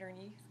worm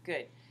underneath.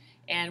 Good.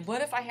 And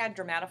what if I had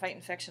dermatophyte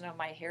infection of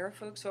my hair,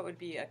 folks? What would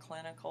be a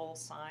clinical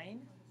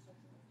sign?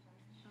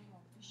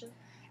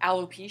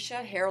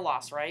 Alopecia, hair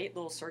loss, right?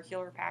 Little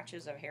circular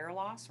patches of hair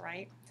loss,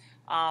 right?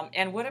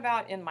 And what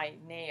about in my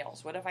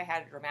nails? What if I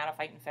had a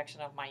dermatophyte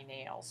infection of my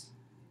nails?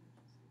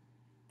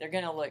 They're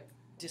going to look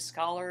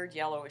discolored,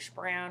 yellowish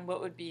brown.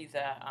 What would be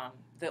this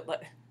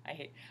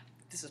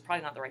is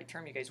probably not the right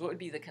term, you guys. What would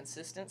be the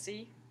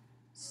consistency?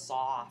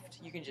 Soft.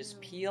 You can just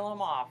peel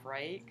them off,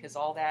 right? Because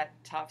all that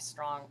tough,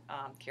 strong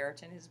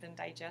keratin has been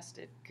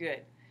digested.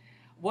 Good.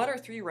 What are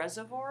 3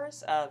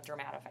 reservoirs of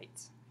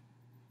dermatophytes?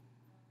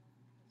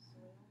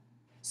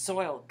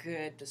 Soil.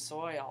 Good. The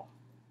soil.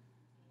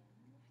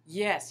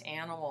 Yes,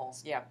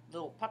 animals. Yeah,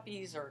 little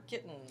puppies or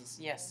kittens.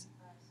 Yes.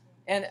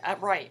 And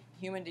right,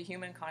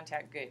 human-to-human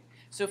contact. Good.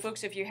 So,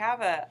 folks, if you have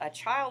a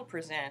child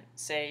present,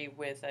 say,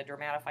 with a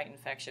dermatophyte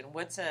infection,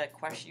 what's a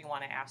question you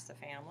want to ask the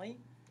family?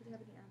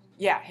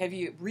 Yeah, have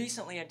you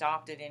recently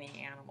adopted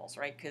any animals,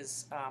 right?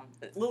 Because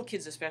little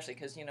kids especially,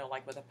 because,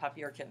 like with a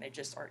puppy or kitten, they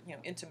just are,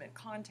 intimate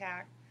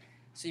contact.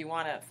 So you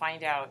want to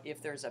find out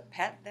if there's a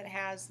pet that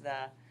has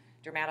the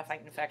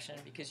dermatophyte infection,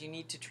 because you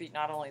need to treat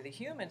not only the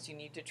humans, you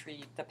need to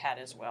treat the pet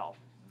as well.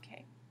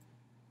 Okay,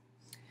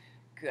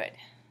 good.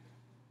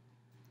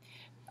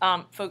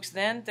 Folks,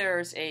 then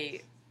there's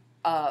a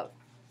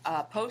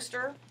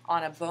poster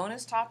on a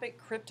bonus topic,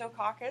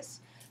 Cryptococcus.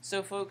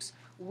 So, folks,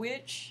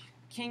 which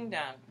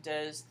kingdom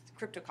does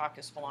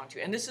Cryptococcus belong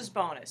to? And this is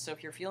bonus, so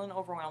if you're feeling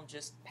overwhelmed,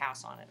 just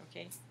pass on it,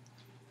 okay?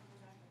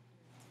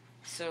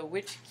 So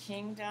which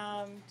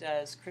kingdom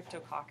does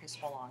Cryptococcus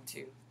belong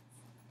to?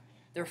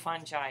 They're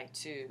fungi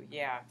too,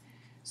 yeah.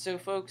 So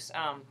folks,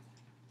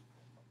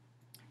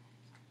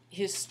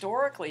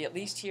 historically, at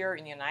least here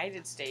in the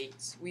United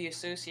States, we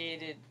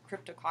associated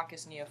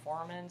Cryptococcus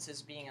neoformans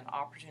as being an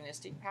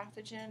opportunistic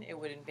pathogen. It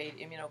would invade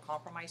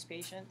immunocompromised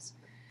patients.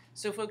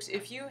 So folks,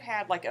 if you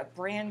had like a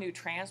brand new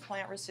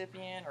transplant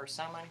recipient or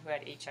someone who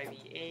had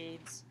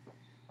HIV/AIDS,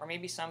 or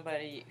maybe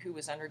somebody who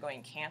was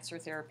undergoing cancer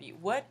therapy,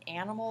 what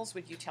animals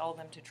would you tell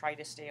them to try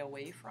to stay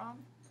away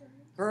from?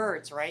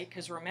 Birds, right?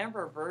 Because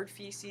remember, bird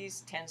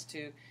feces tends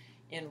to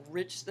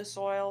enrich the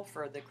soil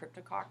for the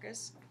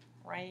Cryptococcus,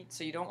 right?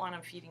 So you don't want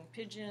them feeding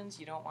pigeons,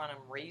 you don't want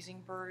them raising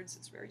birds.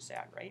 It's very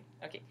sad, right?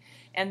 Okay.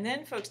 And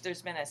then, folks,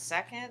 there's been a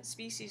second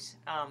species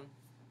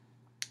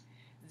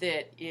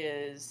that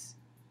is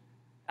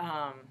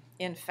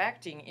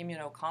infecting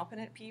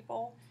immunocompetent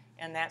people,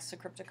 and that's the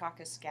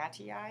Cryptococcus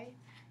scatii,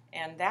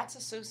 and that's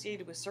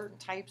associated with certain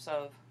types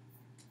of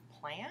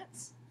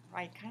plants,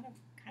 right? Kind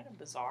of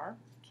bizarre.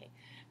 Okay,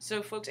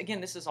 so folks,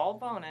 again, this is all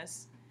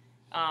bonus.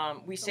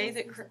 We say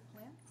that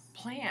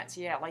plants,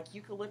 yeah, like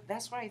eucalyptus.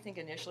 That's why I think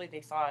initially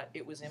they thought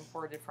it was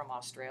imported from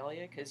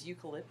Australia, because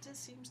eucalyptus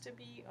seems to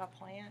be a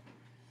plant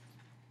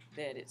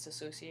that it's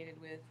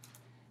associated with.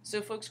 So,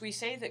 folks, we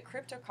say that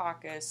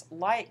Cryptococcus,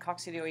 like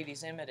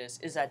Coccidioides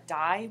immitis, is a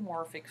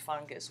dimorphic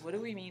fungus. What do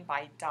we mean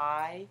by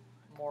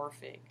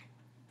dimorphic?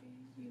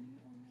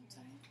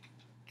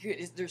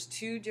 Good. There's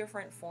two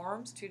different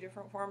forms.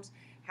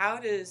 How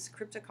does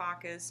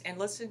Cryptococcus, and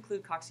let's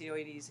include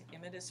Coccidioides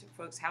immitis,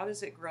 folks, how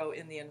does it grow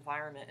in the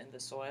environment, in the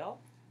soil?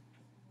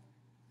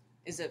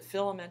 Is it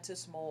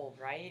filamentous mold,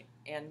 right?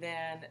 And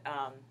then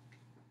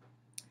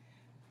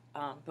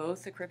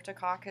both the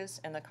Cryptococcus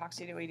and the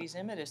Coccidioides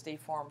immitis, they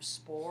form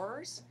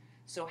spores.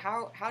 So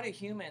how do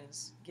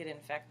humans get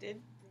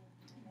infected?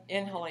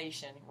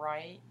 Inhalation,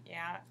 right?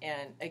 Yeah.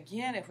 And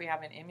again, if we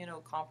have an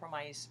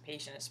immunocompromised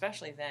patient,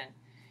 especially then,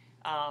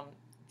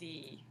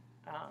 the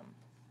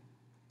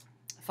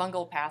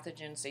fungal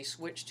pathogens, they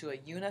switch to a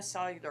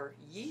unicellular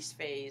yeast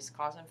phase,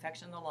 cause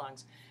infection in the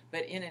lungs.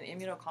 But in an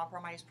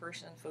immunocompromised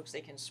person, folks,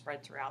 they can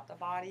spread throughout the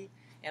body,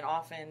 and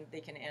often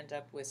they can end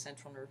up with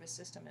central nervous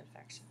system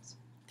infections.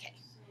 Okay.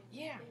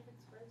 Yeah. If it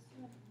spreads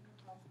to an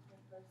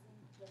immunocompetent person,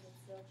 does it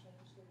still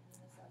change to the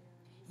unicellular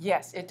yeast?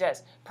 Yes, it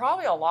does.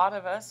 Probably a lot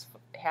of us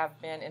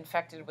have been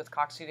infected with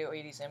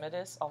Coccidioides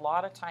immitis. A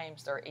lot of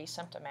times they're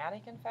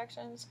asymptomatic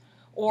infections,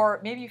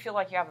 or maybe you feel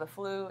like you have the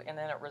flu and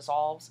then it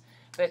resolves.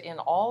 But in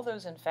all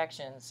those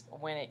infections,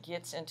 when it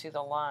gets into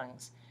the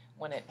lungs,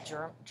 when it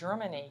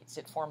germinates,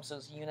 it forms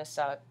those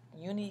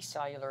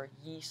unicellular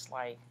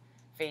yeast-like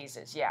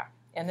phases. Yeah.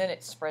 And then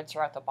it spreads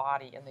throughout the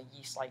body in the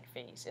yeast-like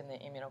phase in the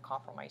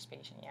immunocompromised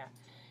patient. Yeah.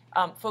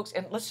 Folks,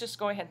 and let's just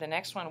go ahead. The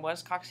next one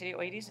was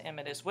Coccidioides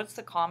immitis. What's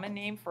the common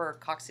name for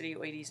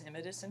Coccidioides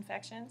immitis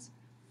infections?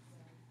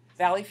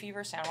 Valley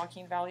fever, San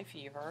Joaquin Valley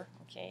fever.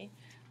 Okay.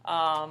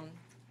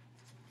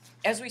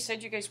 As we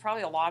said, you guys,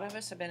 probably a lot of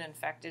us have been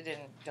infected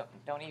and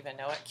don't even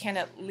know it. Can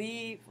it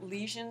leave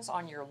lesions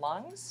on your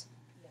lungs?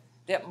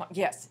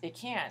 Yes, it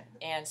can.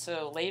 And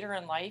so later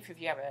in life, if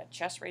you have a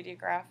chest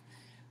radiograph,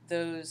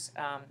 those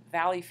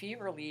valley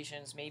fever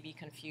lesions may be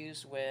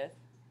confused with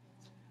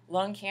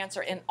lung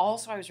cancer. And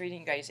also, I was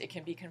reading, guys, it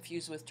can be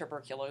confused with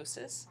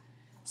tuberculosis.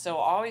 So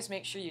always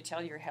make sure you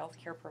tell your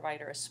healthcare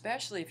provider,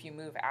 especially if you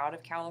move out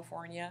of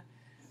California,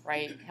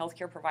 right?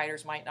 Healthcare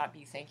providers might not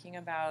be thinking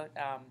about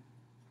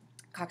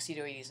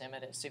Coccidioides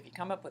immitis. So if you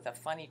come up with a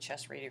funny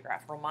chest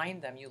radiograph,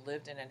 remind them you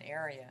lived in an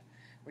area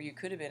where you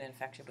could have been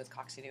infected with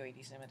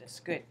Coccidioides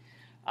immitis. Good.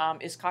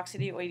 Is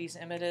Coccidioides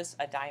immitis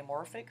a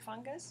dimorphic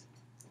fungus?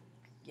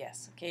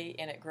 Yes. Okay.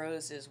 And it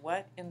grows is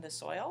what in the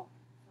soil?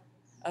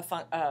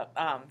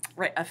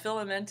 Right. A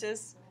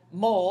filamentous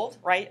mold.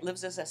 Right.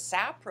 Lives as a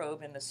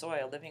saprobe in the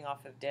soil, living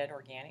off of dead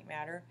organic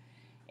matter,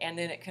 and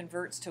then it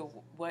converts to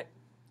what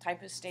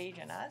type of stage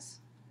in us?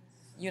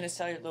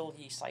 Unicellular little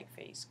yeast-like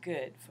phase.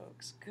 Good,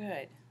 folks.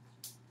 Good.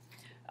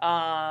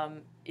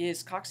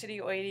 Is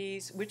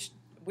Coccidioides,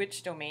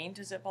 which domain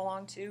does it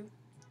belong to?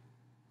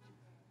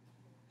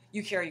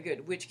 Eukarya.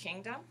 Good. Which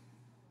kingdom?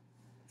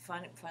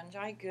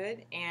 Fungi.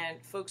 Good.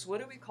 And folks, what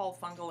do we call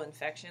fungal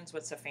infections?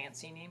 What's a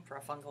fancy name for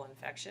a fungal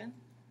infection?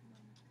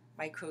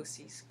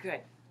 Mycoses. Good.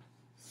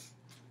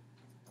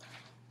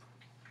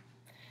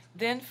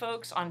 Then,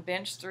 folks, on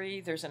bench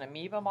 3, there's an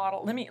amoeba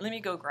model. Let me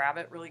go grab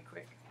it really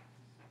quick.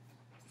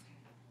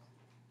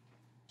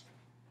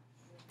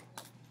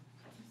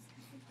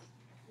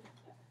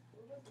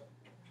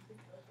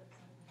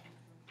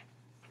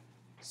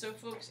 So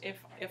folks,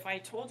 if I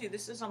told you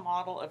this is a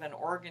model of an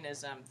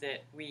organism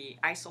that we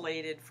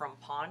isolated from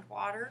pond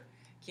water,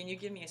 can you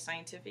give me a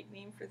scientific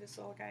name for this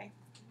little guy?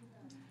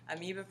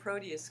 Amoeba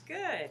proteus.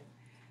 Good.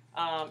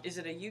 Is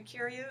it a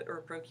eukaryote or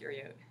a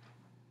prokaryote?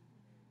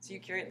 It's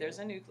eukaryote. There's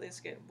a nucleus.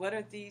 Good. What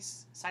are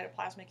these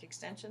cytoplasmic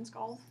extensions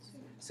called?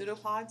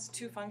 Pseudopods.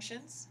 2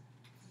 functions.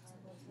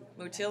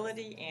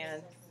 Motility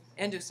and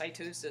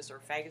endocytosis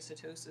or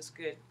phagocytosis.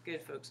 Good.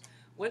 Good, folks.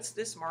 What's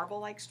this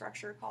marble-like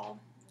structure called?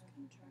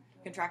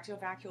 Contractile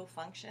vacuole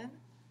function.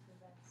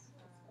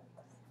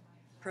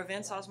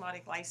 Prevents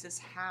osmotic lysis.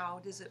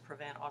 How does it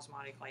prevent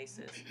osmotic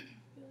lysis?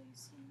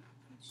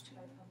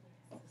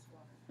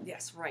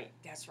 Yes, right.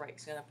 That's right.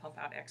 It's going to pump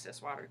out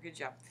excess water. Good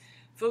job.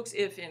 Folks,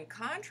 if in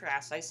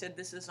contrast, I said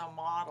this is a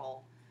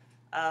model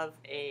of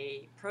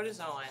a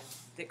protozoan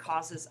that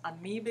causes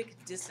amoebic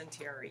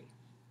dysentery,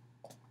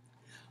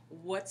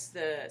 what's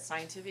the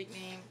scientific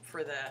name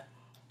for the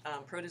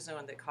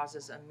protozoan that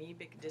causes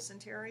amoebic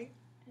dysentery?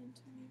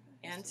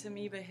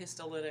 Entamoeba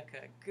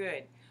histolytica.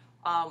 Good.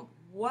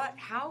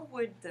 How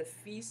would the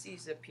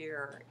feces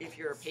appear if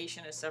your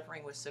patient is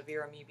suffering with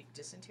severe amoebic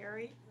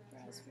dysentery?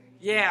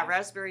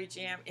 Raspberry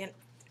jam. And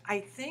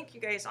I think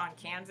you guys on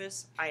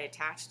Canvas, I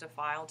attached a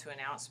file to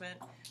announcement,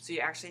 so you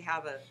actually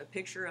have a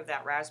picture of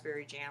that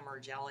raspberry jam or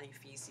jelly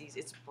feces.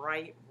 It's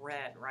bright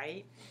red,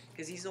 right?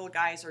 Because these little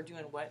guys are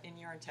doing what in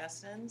your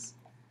intestines?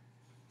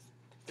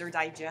 They're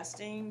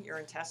digesting your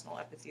intestinal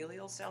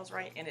epithelial cells,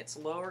 right? And it's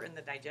lower in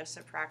the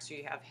digestive tract, so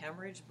you have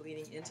hemorrhage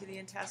bleeding into the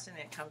intestine,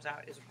 and it comes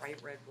out as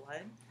bright red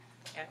blood.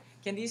 Yeah.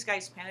 Can these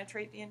guys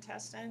penetrate the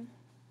intestine?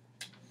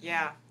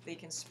 Yeah, they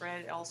can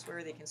spread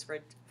elsewhere. They can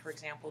spread, for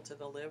example, to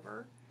the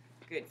liver.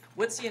 Good.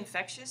 What's the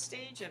infectious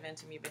stage of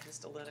Entamoeba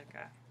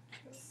histolytica?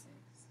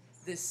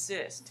 The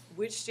cyst.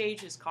 Which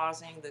stage is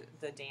causing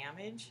the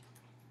damage?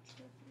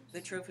 The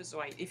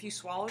trophozoite. If you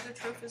swallow the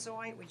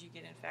trophozoite, would you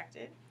get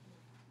infected?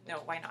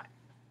 No, why not?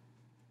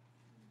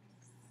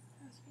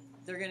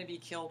 They're going to be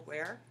killed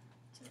where?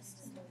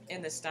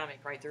 In the stomach,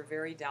 right? They're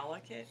very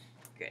delicate.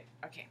 Good.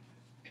 Okay.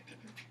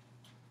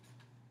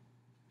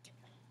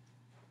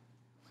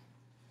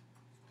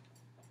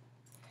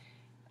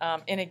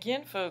 And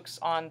again, folks,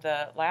 on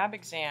the lab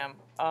exam,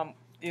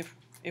 if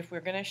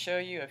we're going to show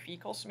you a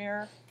fecal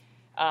smear,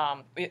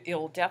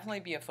 It'll definitely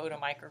be a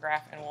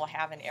photomicrograph, and we'll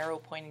have an arrow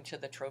pointing to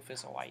the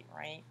trophozoite,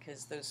 right?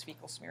 Because those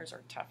fecal smears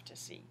are tough to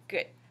see.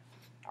 Good.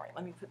 All right,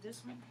 let me put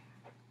this one.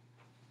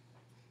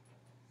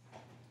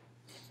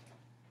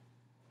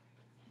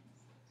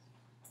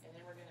 And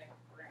then we're going to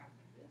grab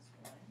this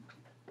one.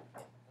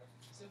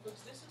 So,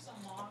 folks, this is a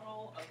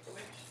model of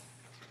which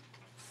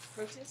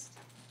protist?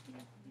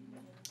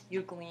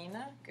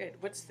 Euglena. Good.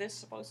 What's this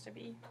supposed to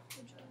be?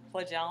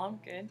 Flagellum.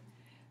 Good.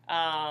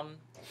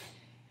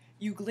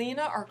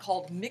 Euglena are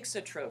called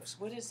mixotrophs.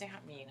 What does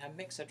that mean, a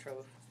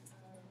mixotroph?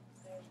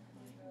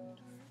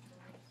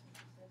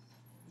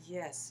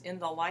 Yes. In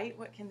the light,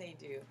 what can they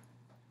do?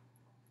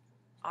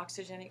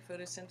 Oxygenic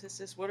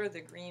photosynthesis. What are the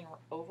green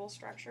oval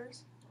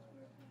structures?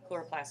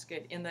 Chloroplasts.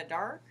 Good. In the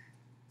dark,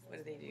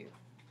 what do?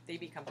 They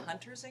become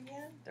hunters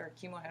again? They're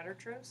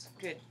chemoheterotrophs?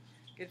 Good.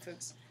 Good,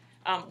 folks.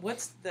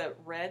 What's the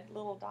red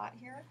little dot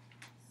here?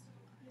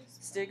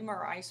 Stigma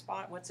or eye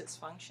spot. What's its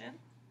function?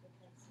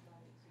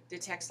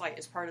 Detects light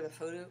as part of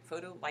the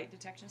photo light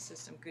detection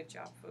system. Good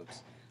job,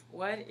 folks.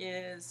 What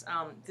is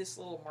this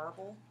little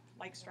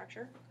marble-like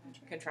structure?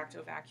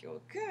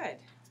 Contractovacuole. Good.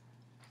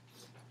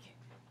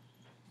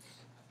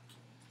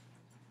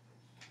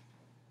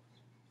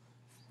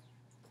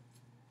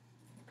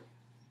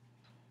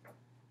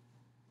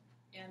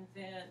 And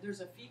then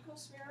there's a fecal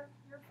smear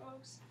here,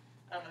 folks,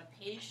 of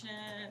a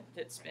patient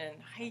that's been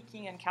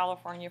hiking in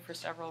California for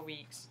several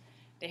weeks.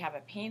 They have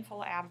a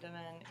painful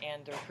abdomen,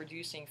 and they're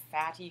producing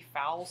fatty,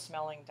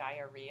 foul-smelling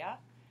diarrhea.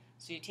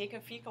 So you take a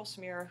fecal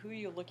smear. Who are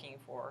you looking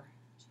for?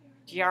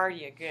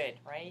 Giardia. Good,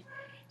 right?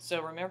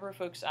 So remember,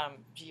 folks,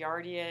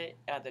 Giardia,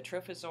 the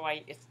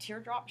trophozoite, it's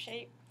teardrop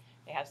shaped.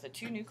 It has the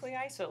two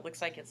nuclei, so it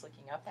looks like it's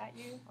looking up at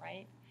you,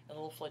 right? A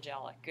little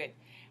flagella. Good.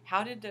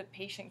 How did the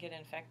patient get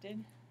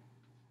infected?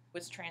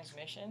 What's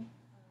transmission?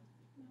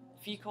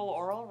 Fecal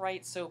oral,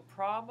 right? So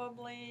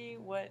probably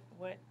what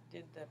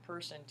did the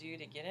person do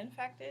to get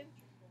infected?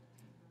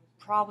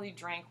 Probably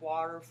drank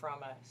water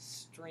from a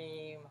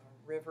stream,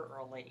 a river, or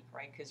a lake,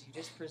 right? Because you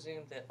just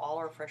presume that all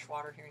our fresh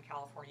water here in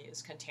California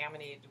is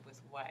contaminated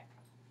with what?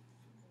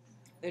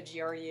 The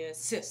Giardia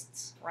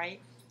cysts,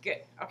 right? Good.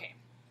 Okay.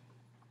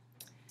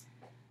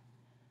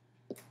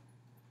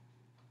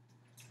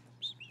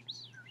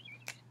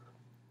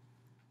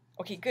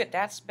 Okay, good.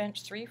 That's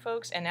bench 3,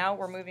 folks. And now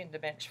we're moving to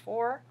bench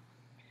 4.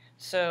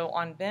 So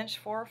on bench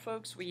 4,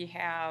 folks, we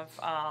have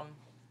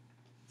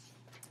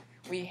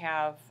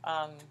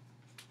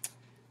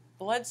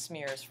blood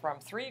smears from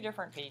 3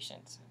 different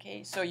patients.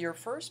 Okay, so your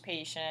first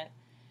patient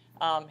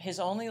has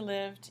only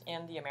lived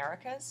in the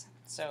Americas,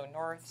 so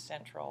North,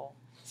 Central,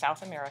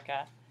 South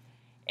America,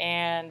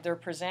 and they're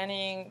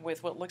presenting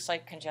with what looks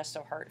like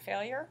congestive heart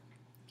failure.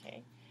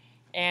 Okay,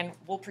 and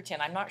we'll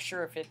pretend. I'm not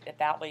sure if at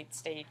that late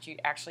stage you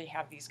actually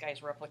have these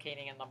guys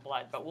replicating in the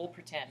blood, but we'll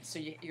pretend. So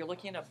you're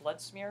looking at a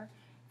blood smear,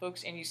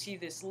 folks, and you see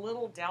this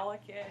little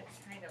delicate,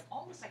 kind of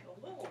almost like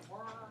a little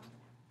worm,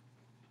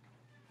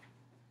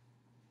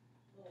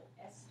 little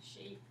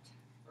S-shaped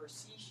or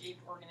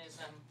C-shaped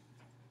organism.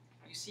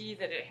 You see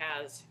that it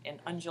has an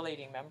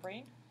undulating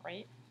membrane,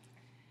 right?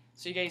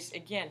 So you guys,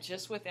 again,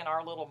 just within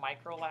our little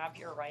micro lab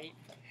here, right,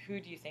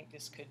 who do you think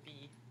this could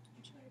be?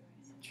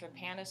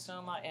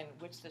 Trypanosoma, and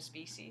what's the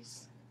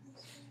species?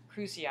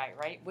 Krusei,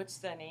 right? What's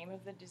the name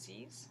of the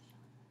disease?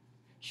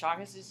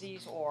 Chagas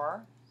disease,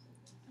 or?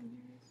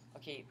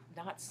 Okay,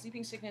 not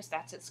sleeping sickness,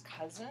 that's its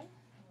cousin,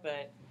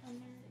 but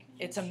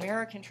it's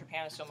American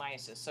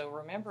trypanosomiasis. So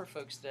remember,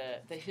 folks,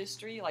 the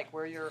history, like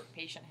where your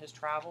patient has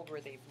traveled,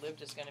 where they've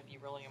lived, is going to be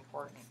really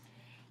important.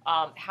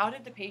 How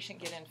did the patient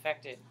get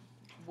infected?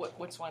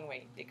 What's one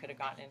way they could have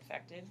gotten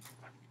infected?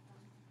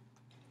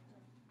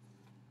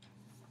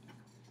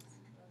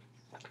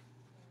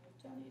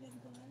 Donated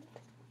blood.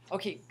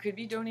 Okay, could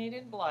be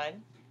donated blood,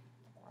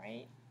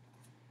 right?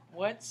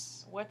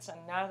 What's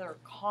another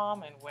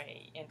common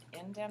way in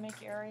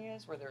endemic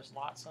areas where there's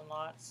lots and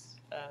lots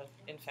of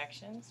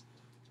infections?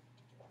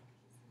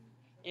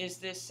 Is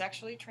this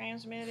sexually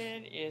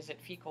transmitted? Is it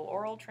fecal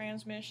oral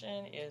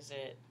transmission? Is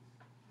it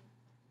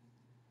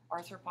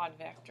arthropod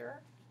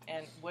vector?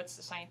 And what's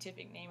the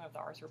scientific name of the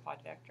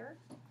arthropod vector?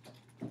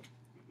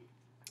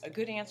 A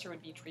good answer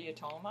would be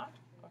Triatoma,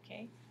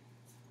 okay?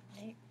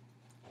 Right.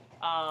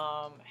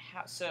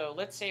 So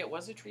let's say it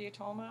was a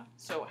Triatoma.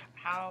 So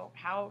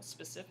how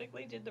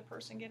specifically did the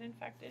person get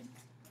infected?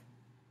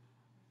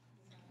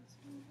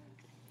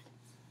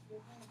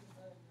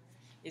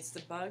 It's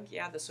the bug,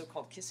 yeah, the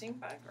so-called kissing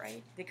bug,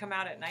 right? They come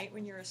out at night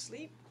when you're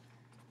asleep,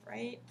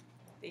 right?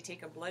 They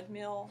take a blood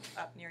meal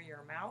up near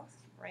your mouth,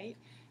 right?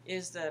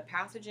 Is the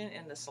pathogen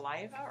in the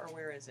saliva, or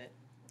where is it?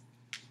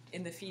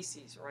 In the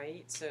feces,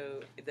 right?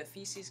 So the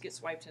feces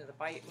gets wiped into the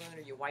bite wound,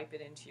 or you wipe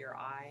it into your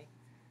eye,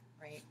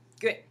 right?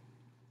 Good.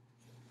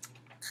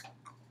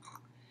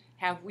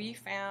 Have we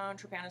found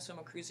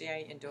Trypanosoma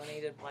cruzi in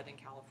donated blood in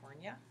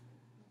California?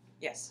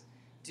 Yes.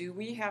 Do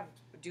we have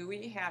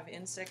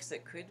insects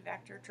that could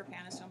vector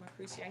Trypanosoma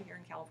cruzi here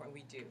in California?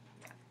 We do.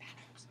 Yeah.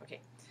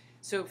 Okay.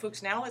 So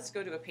folks, now let's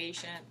go to a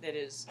patient that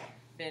has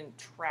been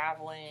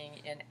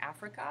traveling in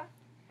Africa,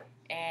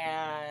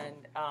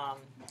 and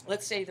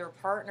let's say their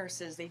partner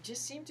says they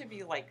just seem to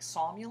be like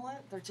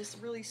somnolent. They're just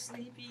really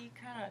sleepy,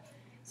 kind of.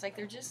 It's like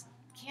they're just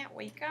can't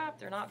wake up.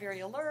 They're not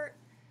very alert.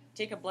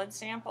 Take a blood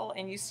sample,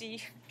 and you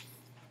see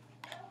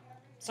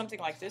something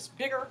like this,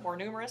 bigger, more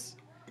numerous.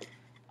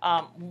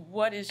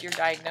 What is your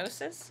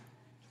diagnosis?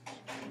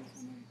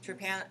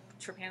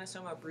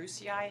 Trypanosoma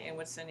brucei, and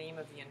what's the name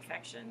of the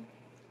infection?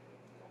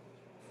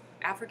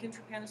 African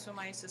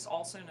trypanosomiasis,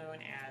 also known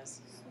as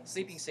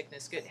sleeping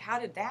sickness. Good. How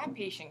did that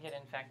patient get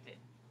infected?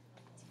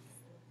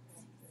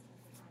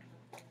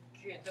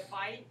 Good. The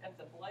bite of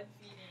the blood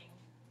feeding.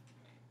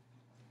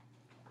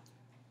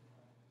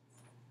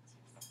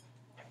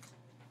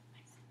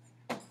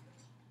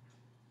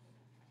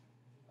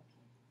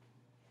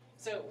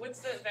 So what's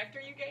the vector,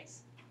 you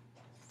guys?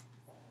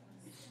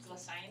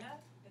 Glossina,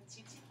 the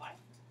tsetse fly.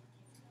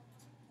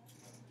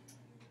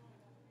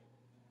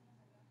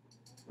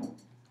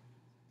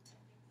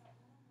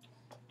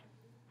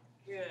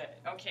 Good.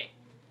 Okay.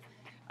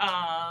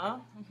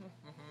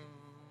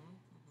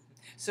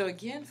 So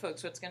again,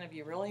 folks, what's going to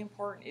be really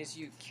important is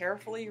you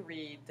carefully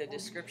read the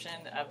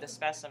description of the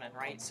specimen,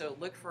 right? So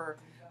look for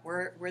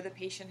where the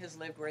patient has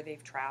lived, where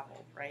they've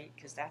traveled, right?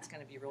 Because that's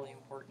going to be really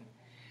important.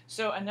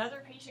 So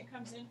another patient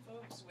comes in,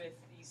 folks, with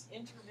these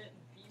intermittent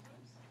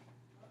fevers.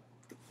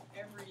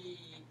 Every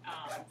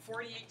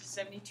 48 to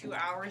 72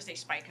 hours, they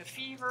spike a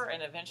fever,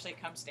 and eventually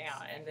it comes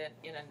down. And then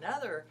in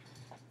another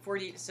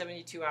 48 to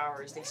 72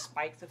 hours, they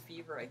spike the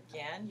fever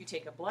again. You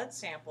take a blood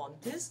sample, and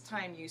this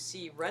time you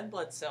see red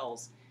blood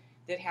cells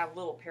that have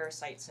little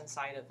parasites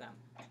inside of them.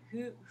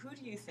 Who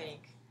do you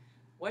think,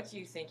 what do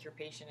you think your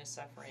patient is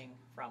suffering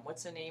from?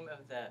 What's the name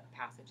of the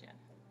pathogen?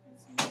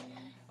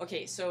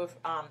 Okay, so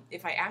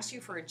if I ask you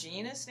for a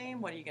genus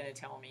name, what are you going to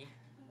tell me?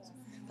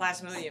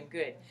 Plasmodium,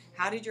 good.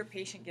 How did your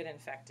patient get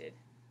infected?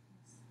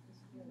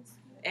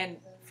 And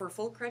for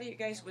full credit, you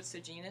guys, what's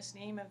the genus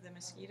name of the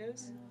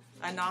mosquitoes?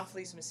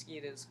 Anopheles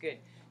mosquitoes, good.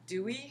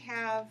 Do we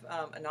have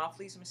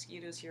Anopheles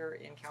mosquitoes here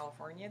in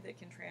California that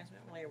can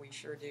transmit malaria? We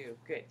sure do,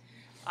 good.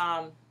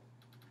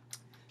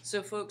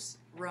 So folks,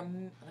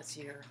 let's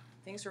see here,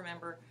 things to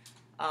remember.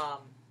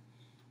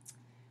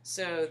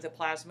 So the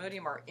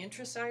Plasmodium are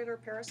intracellular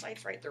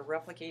parasites, right? They're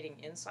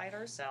replicating inside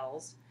our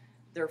cells.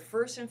 They're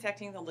first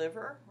infecting the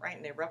liver, right?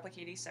 And they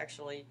replicate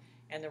asexually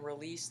and then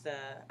release the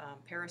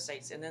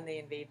parasites, and then they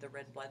invade the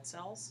red blood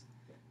cells,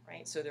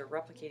 right? So they're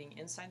replicating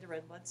inside the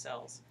red blood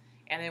cells.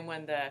 And then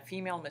when the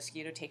female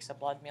mosquito takes a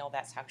blood meal,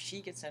 that's how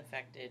she gets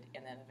infected.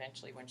 And then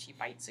eventually when she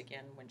bites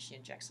again, when she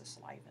injects the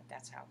saliva,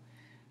 that's how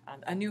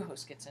a new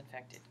host gets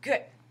infected.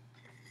 Good.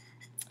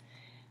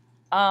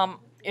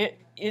 It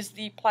is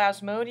the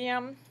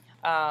Plasmodium,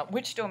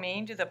 which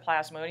domain do the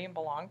Plasmodium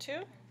belong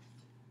to?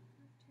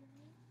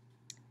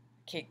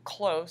 Okay,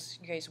 close.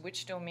 You guys,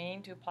 which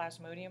domain do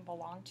Plasmodium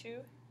belong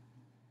to?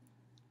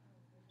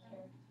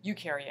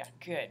 Eukarya.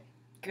 Good,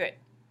 good.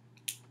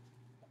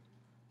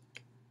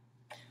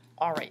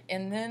 All right,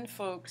 and then,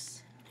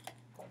 folks,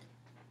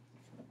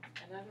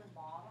 another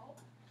model.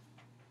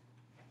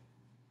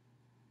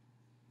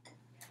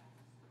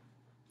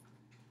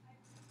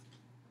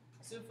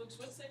 So, folks,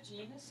 what's the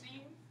genus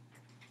name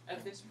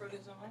of this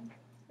protozoan?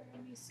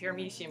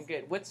 Paramecium,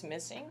 good. What's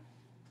missing?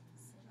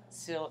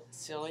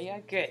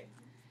 Cilia, good.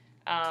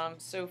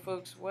 So,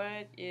 folks,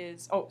 what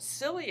is... Oh,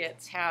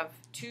 ciliates have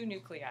two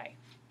nuclei.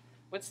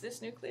 What's this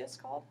nucleus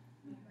called?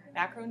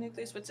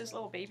 Macronucleus. What's this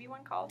little baby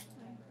one called?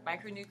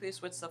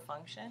 Micronucleus. What's the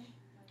function?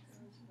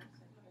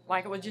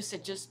 Like I just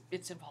said,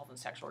 it's involved in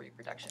sexual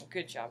reproduction.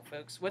 Good job,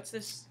 folks. What's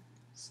this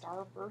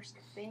starburst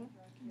thing?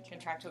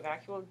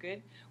 Contractile-vacuole,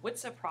 good.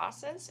 What's the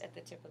process at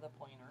the tip of the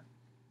pointer?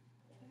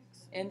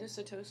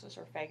 Endocytosis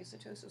or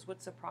phagocytosis.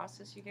 What's the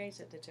process, you guys,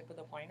 at the tip of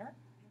the pointer?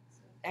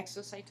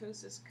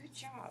 Exocytosis. Good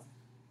job.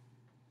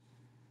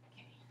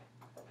 Okay.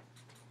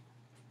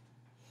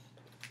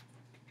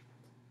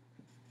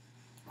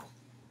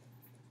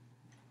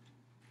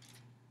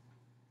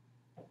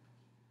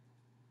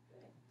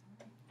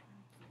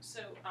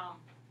 So,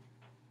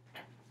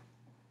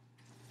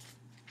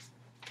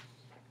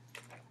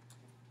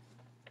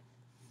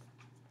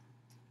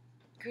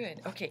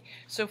 good. Okay.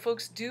 So,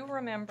 folks, do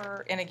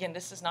remember, and again,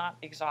 this is not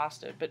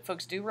exhaustive, but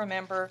folks, do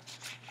remember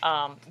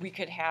we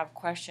could have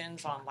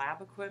questions on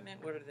lab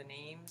equipment. What are the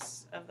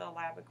names of the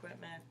lab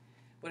equipment?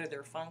 What are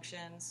their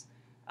functions?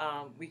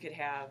 We could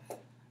have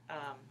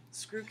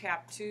screw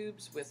cap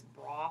tubes with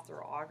broth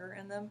or agar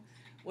in them.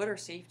 What are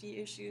safety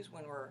issues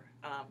when we're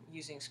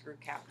using screw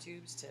cap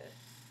tubes to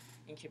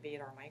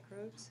incubate our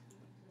microbes?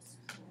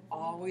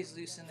 Always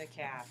loosen the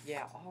cap.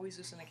 Yeah, always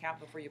loosen the cap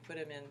before you put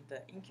them in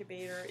the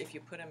incubator, if you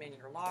put them in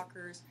your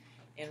lockers,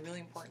 and really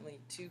importantly,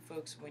 too,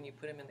 folks, when you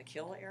put them in the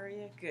kill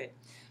area. Good.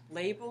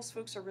 Labels,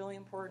 folks, are really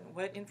important.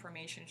 What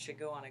information should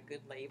go on a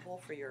good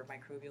label for your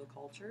microbial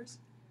cultures?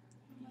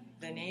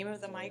 The name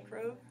of the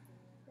microbe,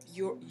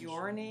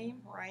 your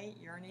name, right?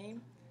 Your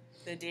name,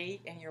 the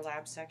date, and your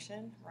lab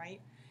section, right?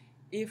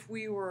 If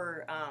we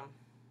were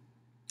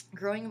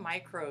growing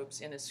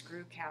microbes in a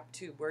screw cap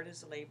tube, where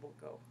does the label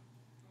go?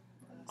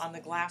 On the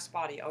glass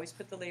body, always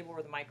put the label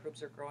where the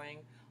microbes are growing.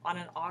 On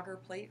an agar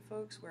plate,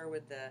 folks, where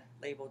would the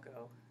label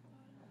go?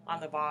 On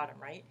the bottom,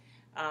 right?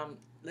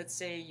 Let's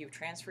say you've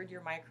transferred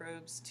your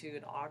microbes to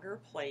an agar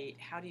plate.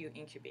 How do you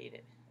incubate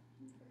it?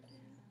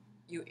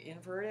 You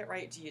invert it,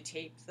 right? Do you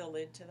tape the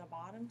lid to the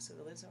bottom so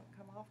the lids don't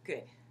come off?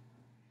 Good.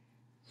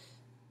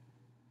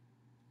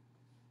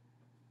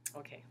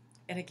 Okay.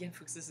 And again,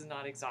 folks, this is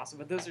not exhaustive,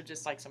 but those are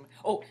just like some.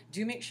 Oh,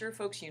 do make sure,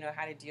 folks, you know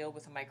how to deal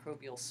with a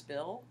microbial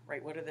spill,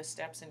 right? What are the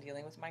steps in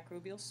dealing with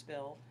microbial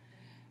spill?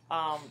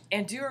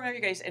 And do remember,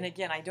 you guys, and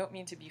again, I don't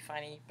mean to be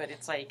funny, but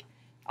it's like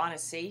on a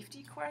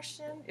safety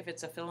question, if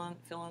it's a fill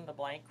in the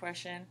blank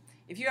question,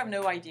 if you have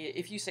no idea,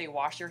 if you say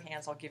wash your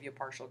hands, I'll give you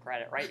partial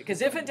credit, right?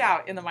 Because if in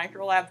doubt, in the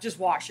micro lab, just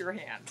wash your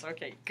hands.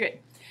 Okay, good.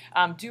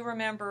 Do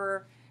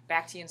remember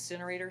back to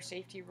incinerator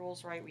safety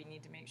rules, right? We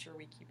need to make sure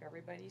we keep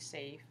everybody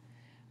safe.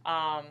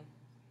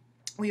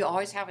 We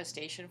always have a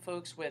station,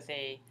 folks, with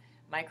a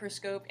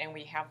microscope, and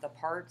we have the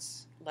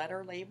parts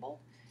letter label.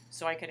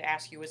 So I could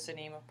ask you, what's the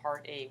name of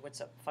part A? What's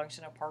the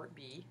function of part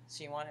B?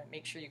 So you want to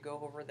make sure you go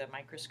over the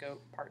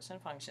microscope parts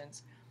and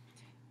functions.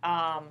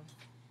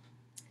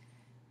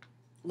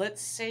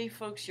 Let's say,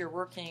 folks, you're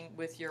working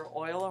with your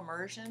oil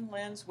immersion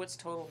lens. What's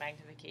total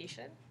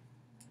magnification?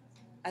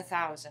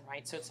 1,000,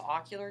 right? So it's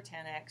ocular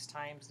 10x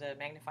times the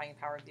magnifying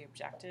power of the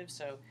objective.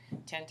 So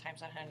 10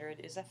 times 100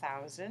 is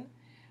 1,000.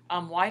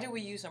 Why do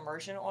we use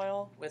immersion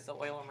oil with the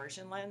oil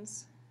immersion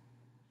lens?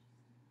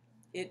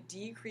 It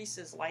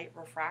decreases light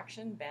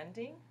refraction,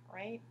 bending,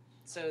 right?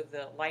 So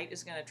the light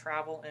is going to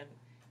travel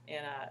in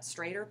a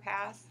straighter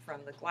path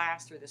from the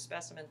glass through the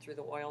specimen, through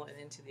the oil, and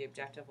into the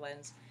objective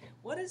lens.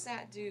 What does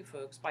that do,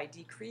 folks? By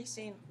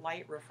decreasing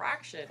light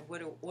refraction,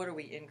 what are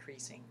we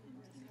increasing?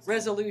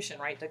 Resolution,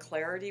 right? The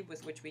clarity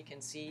with which we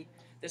can see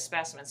the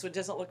specimen. So it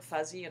doesn't look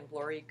fuzzy and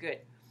blurry. Good.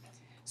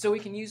 So we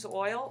can use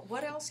oil.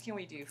 What else can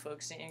we do,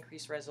 folks, to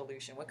increase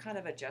resolution? What kind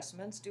of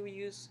adjustments do we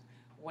use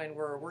when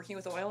we're working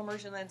with the oil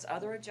immersion lens?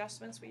 Other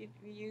adjustments we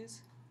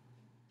use?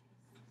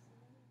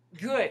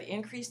 Good.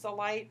 Increase the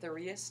light, the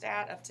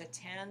rheostat up to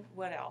 10.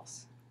 What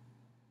else?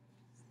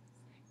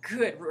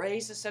 Good.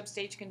 Raise the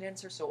substage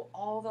condenser so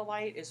all the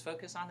light is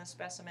focused on the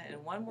specimen.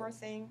 And one more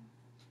thing.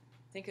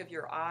 Think of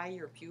your eye,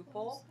 your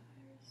pupil.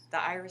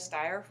 The iris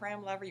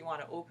diaphragm lever, you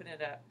want to open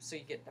it up so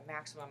you get the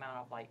maximum amount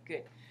of light.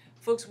 Good.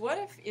 Folks, what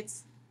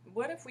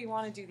if we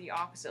want to do the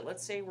opposite?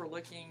 Let's say we're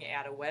looking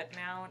at a wet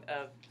mount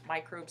of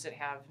microbes that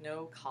have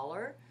no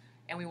color,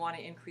 and we want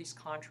to increase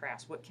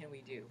contrast. What can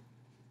we do?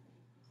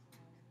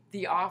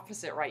 The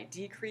opposite, right?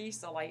 Decrease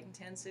the light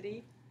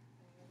intensity,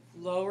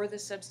 lower the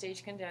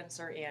substage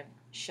condenser, and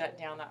shut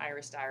down the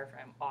iris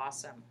diaphragm.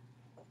 Awesome.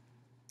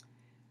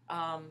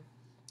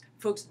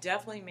 Folks,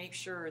 definitely make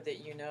sure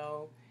that you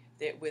know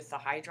that with the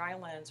high dry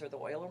lens or the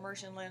oil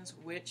immersion lens,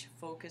 which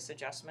focus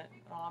adjustment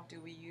knob do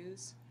we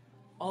use?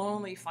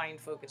 Only fine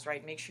focus,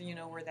 right? Make sure you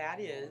know where that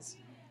is.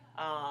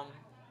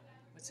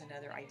 What's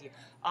another idea?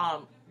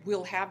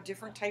 We'll have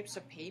different types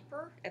of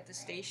paper at the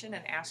station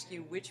and ask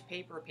you which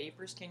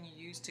papers can you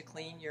use to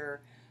clean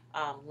your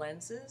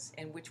lenses,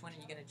 and which one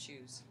are you going to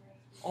choose?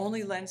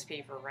 Only lens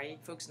paper, right?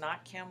 Folks,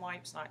 not chem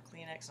wipes, not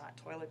Kleenex, not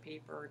toilet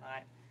paper,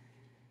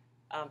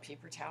 not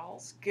paper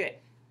towels. Good.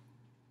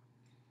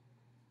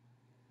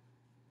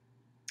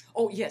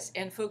 Oh, yes,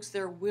 and folks,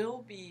 there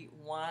will be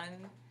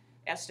one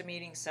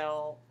estimating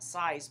cell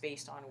size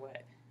based on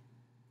what?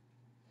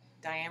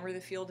 Diameter of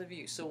the field of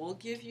view. So we'll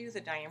give you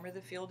the diameter of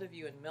the field of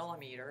view in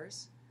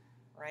millimeters,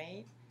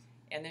 right?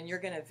 And then you're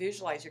going to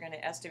visualize, you're going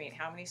to estimate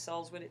how many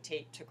cells would it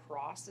take to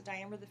cross the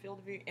diameter of the field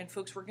of view. And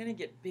folks, we're going to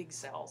get big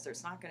cells.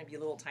 There's not going to be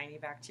little tiny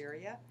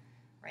bacteria,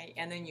 right?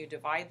 And then you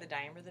divide the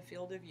diameter of the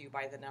field of view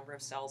by the number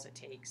of cells it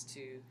takes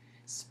to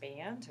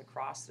span, to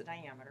cross the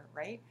diameter,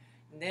 right?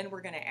 And then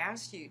we're going to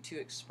ask you to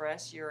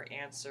express your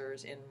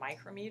answers in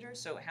micrometers.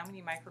 So how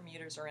many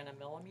micrometers are in a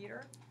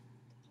millimeter?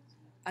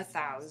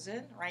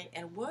 1,000, right?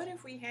 And what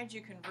if we had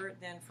you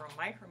convert then from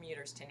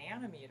micrometers to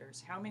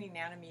nanometers? How many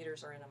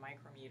nanometers are in a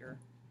micrometer?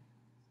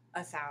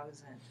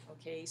 1,000,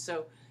 okay?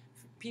 So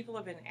people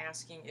have been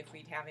asking if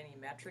we'd have any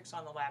metrics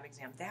on the lab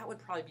exam. That would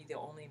probably be the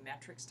only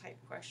metrics type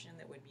question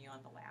that would be on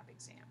the lab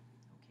exam,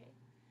 okay?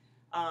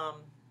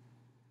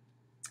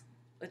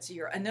 Let's see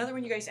here. Another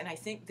one, you guys, and I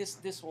think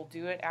this will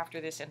do it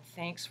after this, and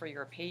thanks for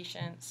your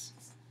patience,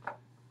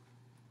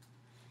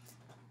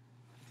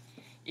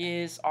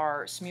 is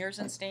our smears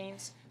and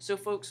stains. So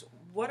folks,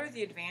 what are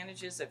the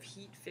advantages of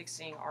heat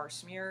fixing our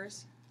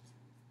smears?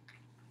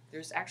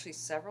 There's actually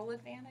several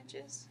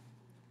advantages.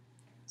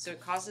 So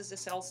it causes the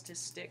cells to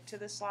stick to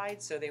the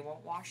slide so they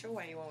won't wash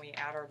away when we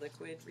add our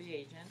liquid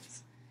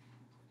reagents.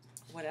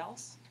 What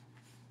else?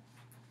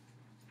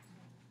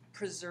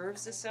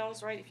 Preserves the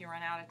cells, right? If you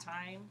run out of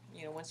time,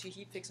 you know, once you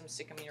heat fix them,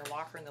 stick them in your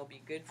locker and they'll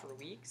be good for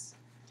weeks.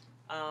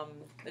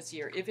 Let's see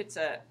here. If it's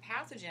a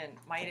pathogen,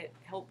 might it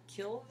help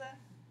kill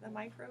the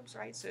microbes,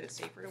 right? So it's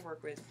safer to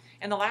work with.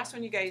 And the last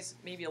one, you guys,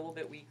 maybe a little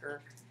bit weaker,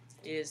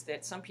 is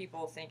that some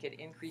people think it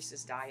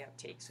increases dye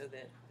uptake so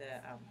that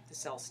the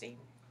cells stain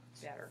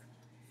better.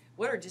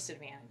 What are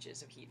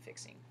disadvantages of heat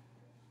fixing?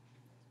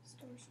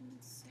 Distortion,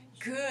 cell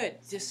shape, Good.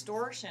 size.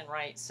 Distortion,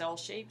 right? Cell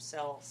shape,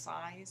 cell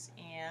size,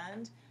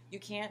 and you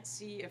can't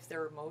see if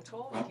they're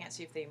motile. You can't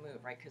see if they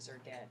move, right? Because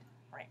they're dead,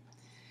 right?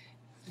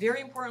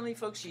 Very importantly,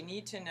 folks, you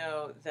need to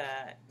know the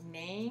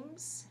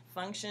names,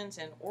 functions,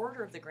 and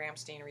order of the gram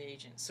stain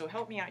reagent. So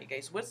help me out, you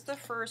guys. What's the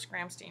first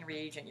gram stain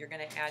reagent you're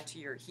going to add to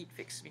your heat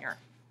fix smear?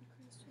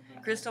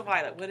 Crystal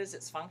violet. What is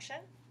its function?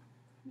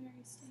 Mary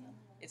stain.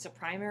 It's a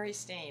primary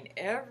stain.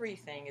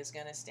 Everything is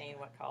going to stain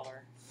what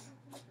color?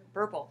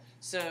 Purple.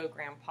 So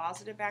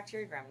gram-positive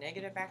bacteria,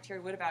 gram-negative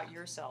bacteria. What about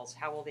your cells?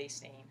 How will they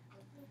stain?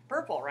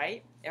 Purple,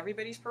 right?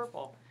 Everybody's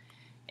purple.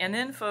 And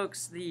then,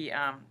 folks, the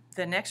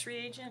next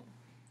reagent,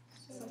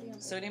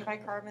 sodium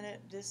bicarbonate.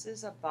 This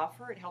is a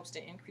buffer. It helps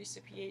to increase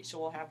the pH, so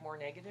we'll have more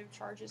negative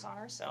charges on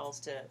our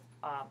cells to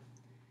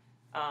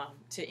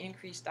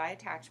increase dye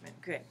attachment.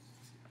 Good.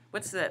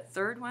 What's the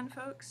third one,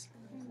 folks?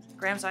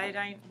 Grams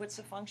iodine. What's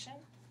the function?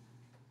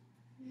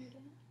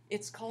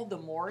 It's called the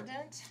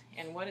mordant,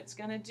 and what it's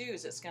going to do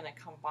is it's going to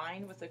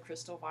combine with the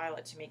crystal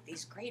violet to make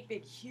these great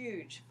big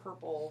huge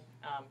purple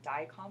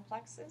dye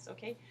complexes.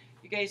 Okay,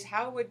 you guys,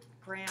 how would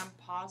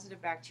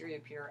gram-positive bacteria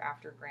appear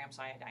after grams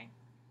iodine?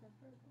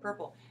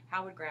 Purple.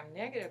 How would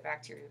gram-negative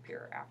bacteria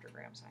appear after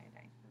grams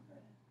iodine?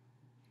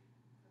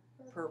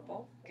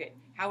 Purple. Good.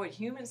 How would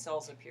human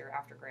cells appear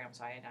after grams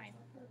iodine?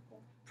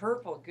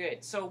 Purple.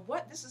 Good. So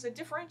this is a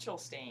differential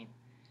stain.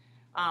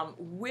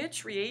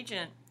 Which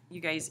reagent,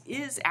 you guys,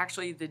 is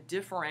actually the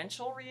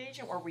differential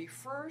reagent where we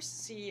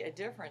first see a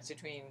difference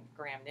between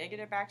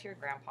gram-negative bacteria,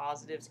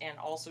 gram-positives, and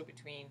also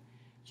between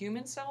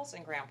human cells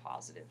and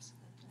gram-positives?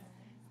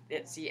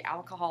 It's the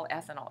alcohol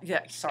ethanol.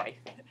 Yeah, sorry.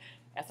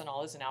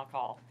 Ethanol is an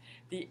alcohol.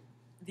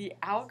 The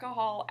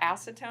alcohol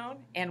acetone,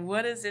 and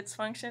what is its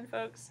function,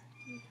 folks?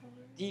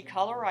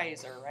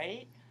 Decolorizer,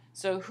 right?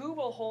 So who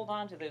will hold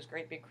on to those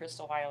great big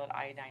crystal violet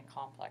iodine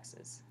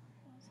complexes?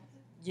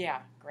 Yeah,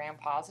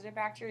 gram-positive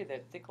bacteria, the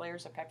thick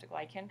layers of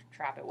peptidoglycan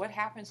trap it. What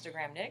happens to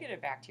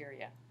gram-negative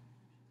bacteria?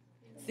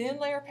 Thin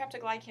layer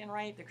peptidoglycan,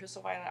 right? The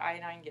crystal violet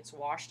iodine gets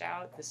washed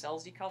out. The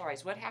cells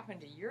decolorize. What happened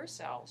to your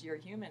cells, your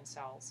human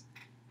cells?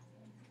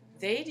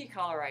 They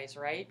decolorize,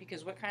 right?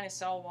 Because what kind of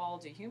cell wall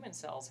do human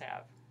cells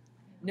have?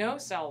 No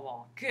cell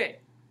wall. Good.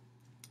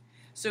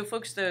 So,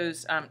 folks,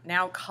 those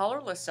now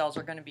colorless cells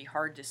are going to be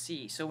hard to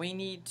see. So we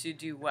need to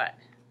do what?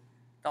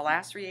 The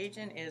last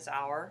reagent is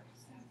our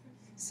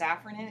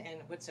safranin, and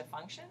what's the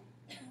function?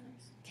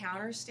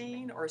 Counter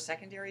stain or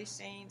secondary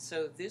stain.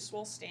 So this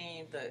will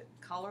stain the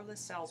colorless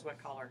cells.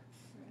 What color?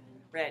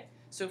 Red.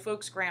 So,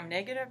 folks,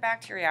 gram-negative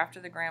bacteria after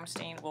the gram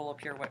stain will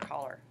appear what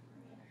color?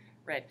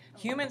 Red.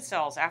 Human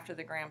cells after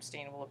the gram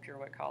stain will appear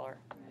what color?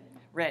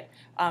 Red.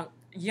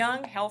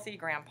 Young, healthy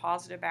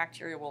gram-positive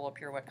bacteria will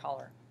appear what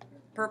color?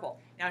 Purple.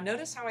 Now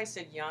notice how I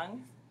said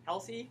young,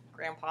 healthy,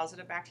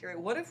 gram-positive bacteria.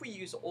 What if we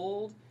use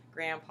old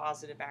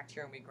gram-positive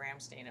bacteria and we gram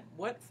stain it?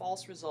 What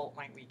false result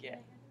might we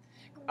get?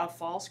 A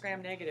false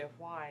gram-negative.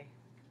 Why?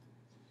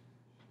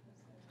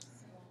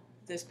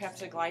 This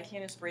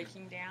peptidoglycan is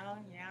breaking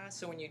down. Yeah.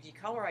 So when you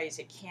decolorize,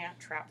 it can't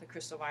trap the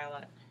crystal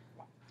violet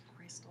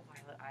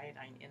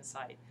iodine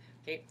inside.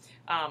 Okay,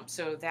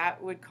 so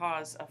that would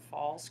cause a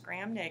false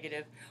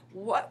gram-negative.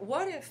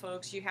 What if,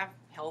 folks, you have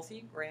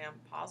healthy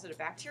gram-positive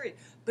bacteria,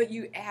 but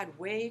you add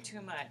way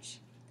too much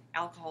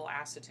alcohol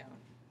acetone?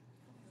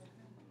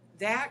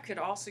 That could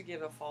also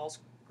give a false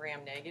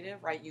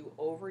gram-negative, right? You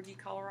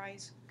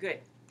over-decolorize. Good.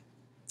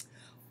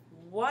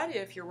 What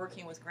if you're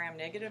working with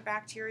gram-negative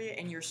bacteria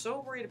and you're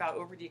so worried about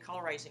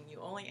over-decolorizing, you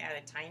only add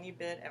a tiny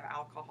bit of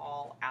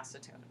alcohol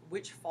acetone?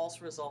 Which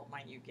false result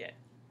might you get?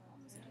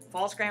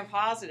 False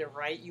gram-positive,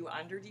 right? You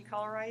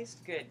under-decolorized?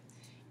 Good.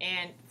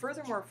 And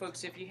furthermore,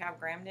 folks, if you have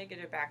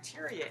gram-negative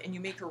bacteria and you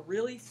make a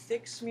really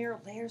thick smear,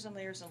 layers and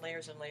layers and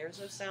layers and layers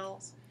of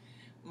cells,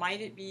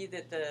 might it be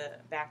that the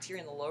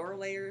bacteria in the lower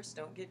layers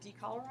don't get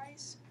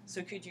decolorized?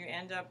 So could you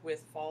end up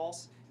with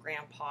false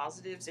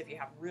gram-positives if you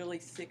have really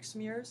thick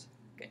smears?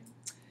 Good.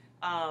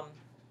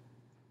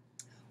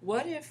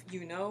 What if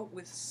you know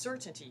with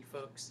certainty,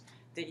 folks,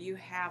 that you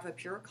have a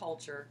pure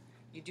culture,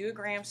 you do a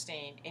gram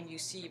stain, and you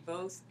see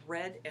both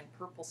red and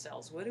purple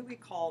cells? What do we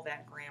call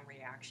that gram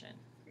reaction?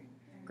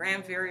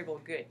 Gram variable.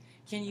 Good.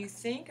 Can you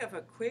think of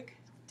a quick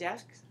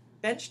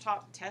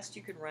benchtop test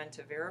you could run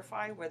to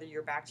verify whether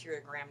your bacteria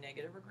are gram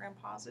negative or gram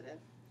positive?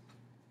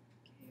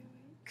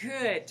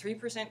 Good.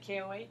 3%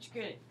 KOH.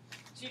 Good.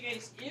 So you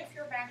guys, if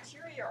your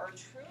bacteria are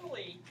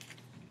truly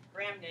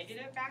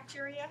gram-negative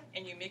bacteria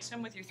and you mix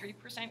them with your 3%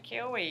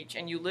 KOH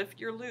and you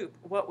lift your loop,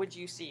 what would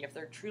you see if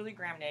they're truly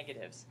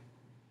gram-negatives?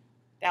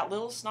 That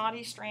little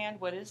snotty strand,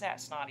 what is that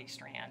snotty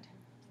strand?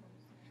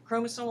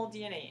 Chromosomal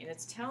DNA, and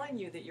it's telling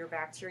you that your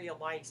bacteria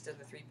lysed in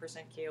the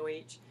 3%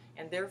 KOH,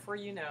 and therefore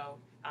you know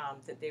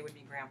that they would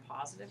be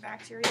gram-positive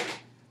bacteria.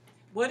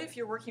 What if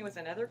you're working with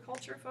another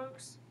culture,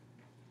 folks,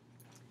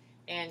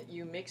 and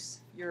you mix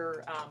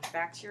your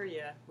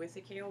bacteria with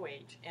the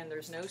KOH, and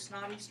there's no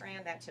snotty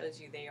strand? That tells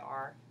you they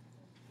are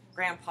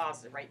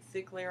gram-positive, right?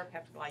 Thick layer of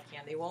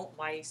peptidoglycan. They won't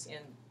lyse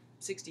in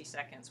 60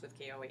 seconds with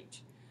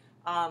KOH.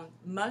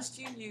 Must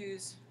you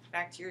use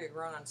bacteria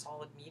grown on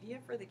solid media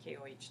for the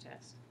KOH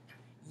test?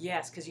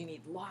 Yes, because you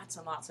need lots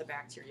and lots of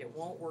bacteria. It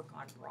won't work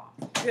on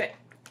broth. Good.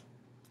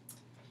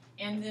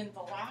 And then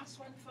the last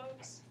one,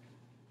 folks,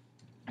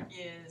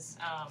 is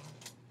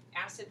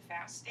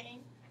acid-fast stain.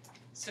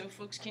 So,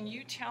 folks, can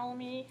you tell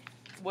me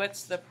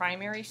what's the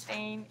primary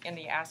stain in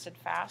the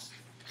acid-fast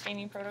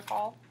staining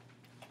protocol?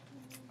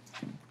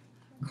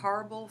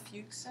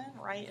 Carbolfuchsin,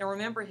 right? And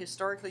remember,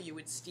 historically, you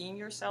would steam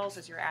your cells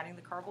as you're adding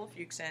the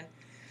carbolfuchsin.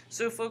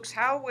 So, folks,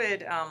 how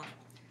would,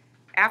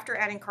 after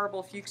adding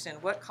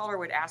carbolfuchsin, what color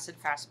would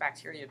acid-fast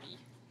bacteria be?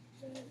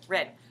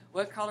 Red.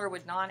 What color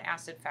would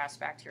non-acid-fast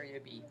bacteria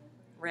be?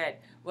 Red.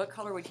 What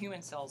color would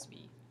human cells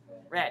be?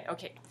 Red.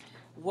 Okay.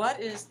 What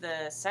is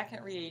the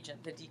second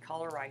reagent, the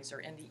decolorizer,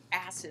 in the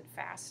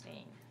acid-fast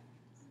stain?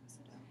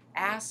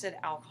 Acid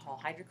alcohol,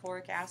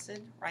 hydrochloric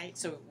acid, right?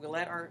 So we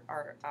let our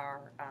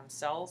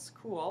cells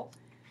cool.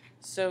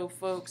 So,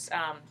 folks,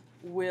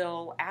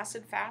 will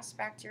acid-fast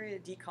bacteria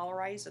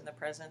decolorize in the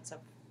presence of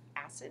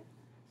acid?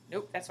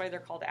 Nope, that's why they're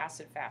called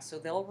acid-fast. So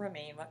they'll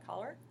remain what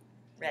color?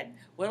 Red.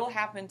 What will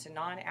happen to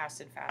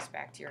non-acid-fast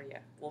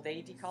bacteria? Will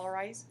they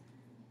decolorize?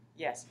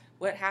 Yes.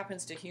 What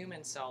happens to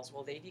human cells?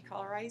 Will they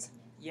decolorize?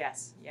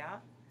 Yes. Yeah?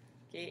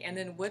 Okay, and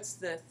then what's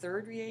the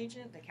third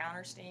reagent, the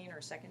counter stain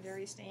or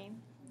secondary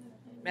stain?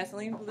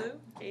 Methylene blue.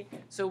 Okay,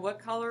 so what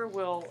color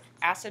will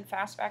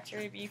acid-fast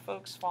bacteria be,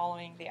 folks,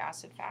 following the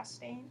acid-fast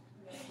stain?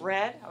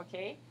 Red.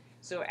 Okay,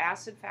 so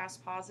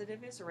acid-fast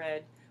positive is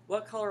red.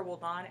 What color will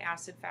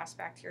non-acid-fast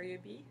bacteria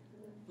be?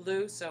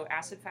 Blue. So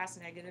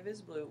acid-fast negative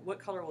is blue. What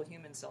color will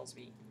human cells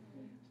be?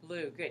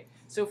 Blue. Good.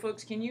 So,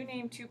 folks, can you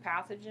name two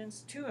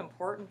pathogens, two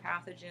important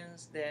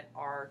pathogens that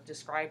are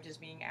described as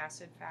being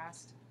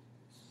acid-fast?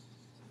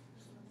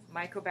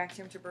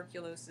 Mycobacterium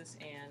tuberculosis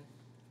and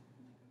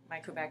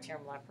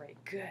Mycobacterium leprae.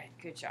 Good.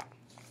 Good job.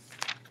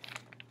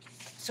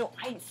 So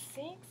I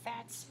think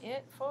that's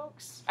it,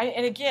 folks.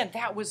 And again,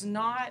 that was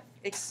not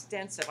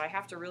extensive. I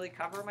have to really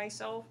cover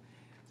myself.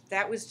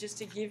 That was just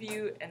to give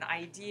you an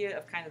idea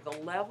of kind of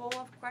the level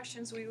of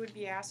questions we would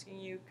be asking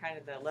you, kind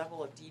of the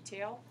level of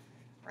detail,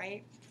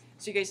 right?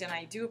 So you guys, and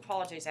I do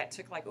apologize, that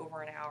took like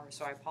over an hour,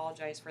 so I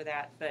apologize for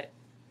that, but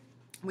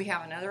we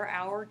have another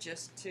hour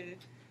just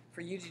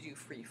for you to do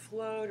free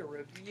flow, to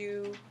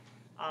review.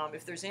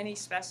 If there's any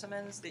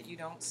specimens that you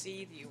don't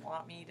see that you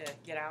want me to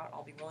get out,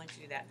 I'll be willing to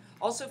do that.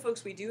 Also,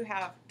 folks, we do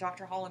have,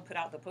 Dr. Holland put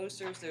out the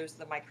posters. There's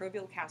the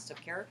microbial cast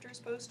of characters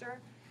poster,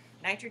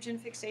 nitrogen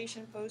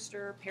fixation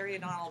poster,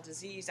 periodontal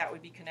disease, that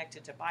would be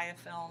connected to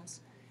biofilms.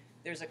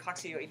 There's a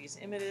Coccidioides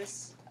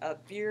immitis,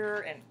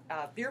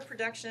 beer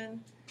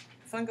production,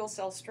 fungal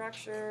cell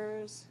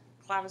structures,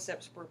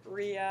 Claviceps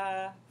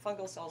purpurea,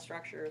 fungal cell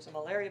structures, a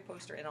malaria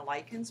poster, and a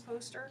lichens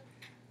poster,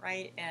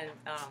 right? And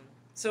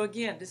so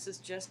again, this is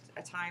just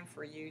a time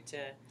for you to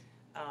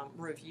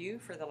review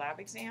for the lab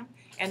exam.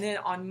 And then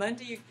on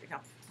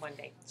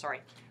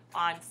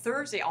on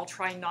Thursday, I'll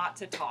try not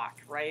to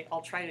talk, right?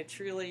 I'll try to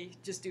truly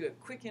just do a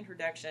quick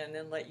introduction and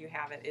then let you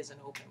have it as an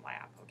open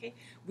lab, okay?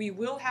 We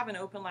will have an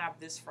open lab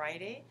this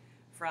Friday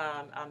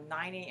from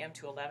 9 a.m.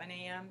 to 11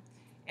 a.m.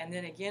 And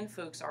then again,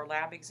 folks, our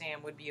lab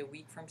exam would be a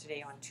week from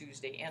today on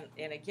Tuesday.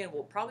 And again,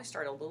 we'll probably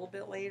start a little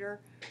bit later.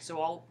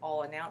 So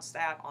I'll announce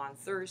that on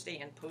Thursday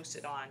and post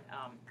it on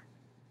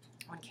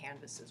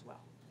Canvas as well.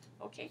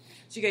 Okay,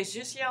 so you guys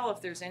just yell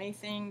if there's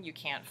anything you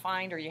can't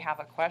find or you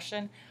have a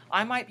question.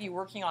 I might be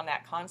working on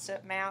that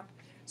concept map,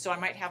 so I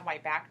might have my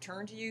back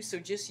turned to you. So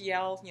just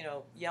yell,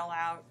 yell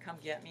out, come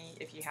get me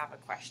if you have a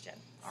question.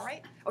 All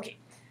right? Okay,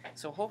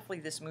 so hopefully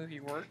this movie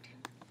worked.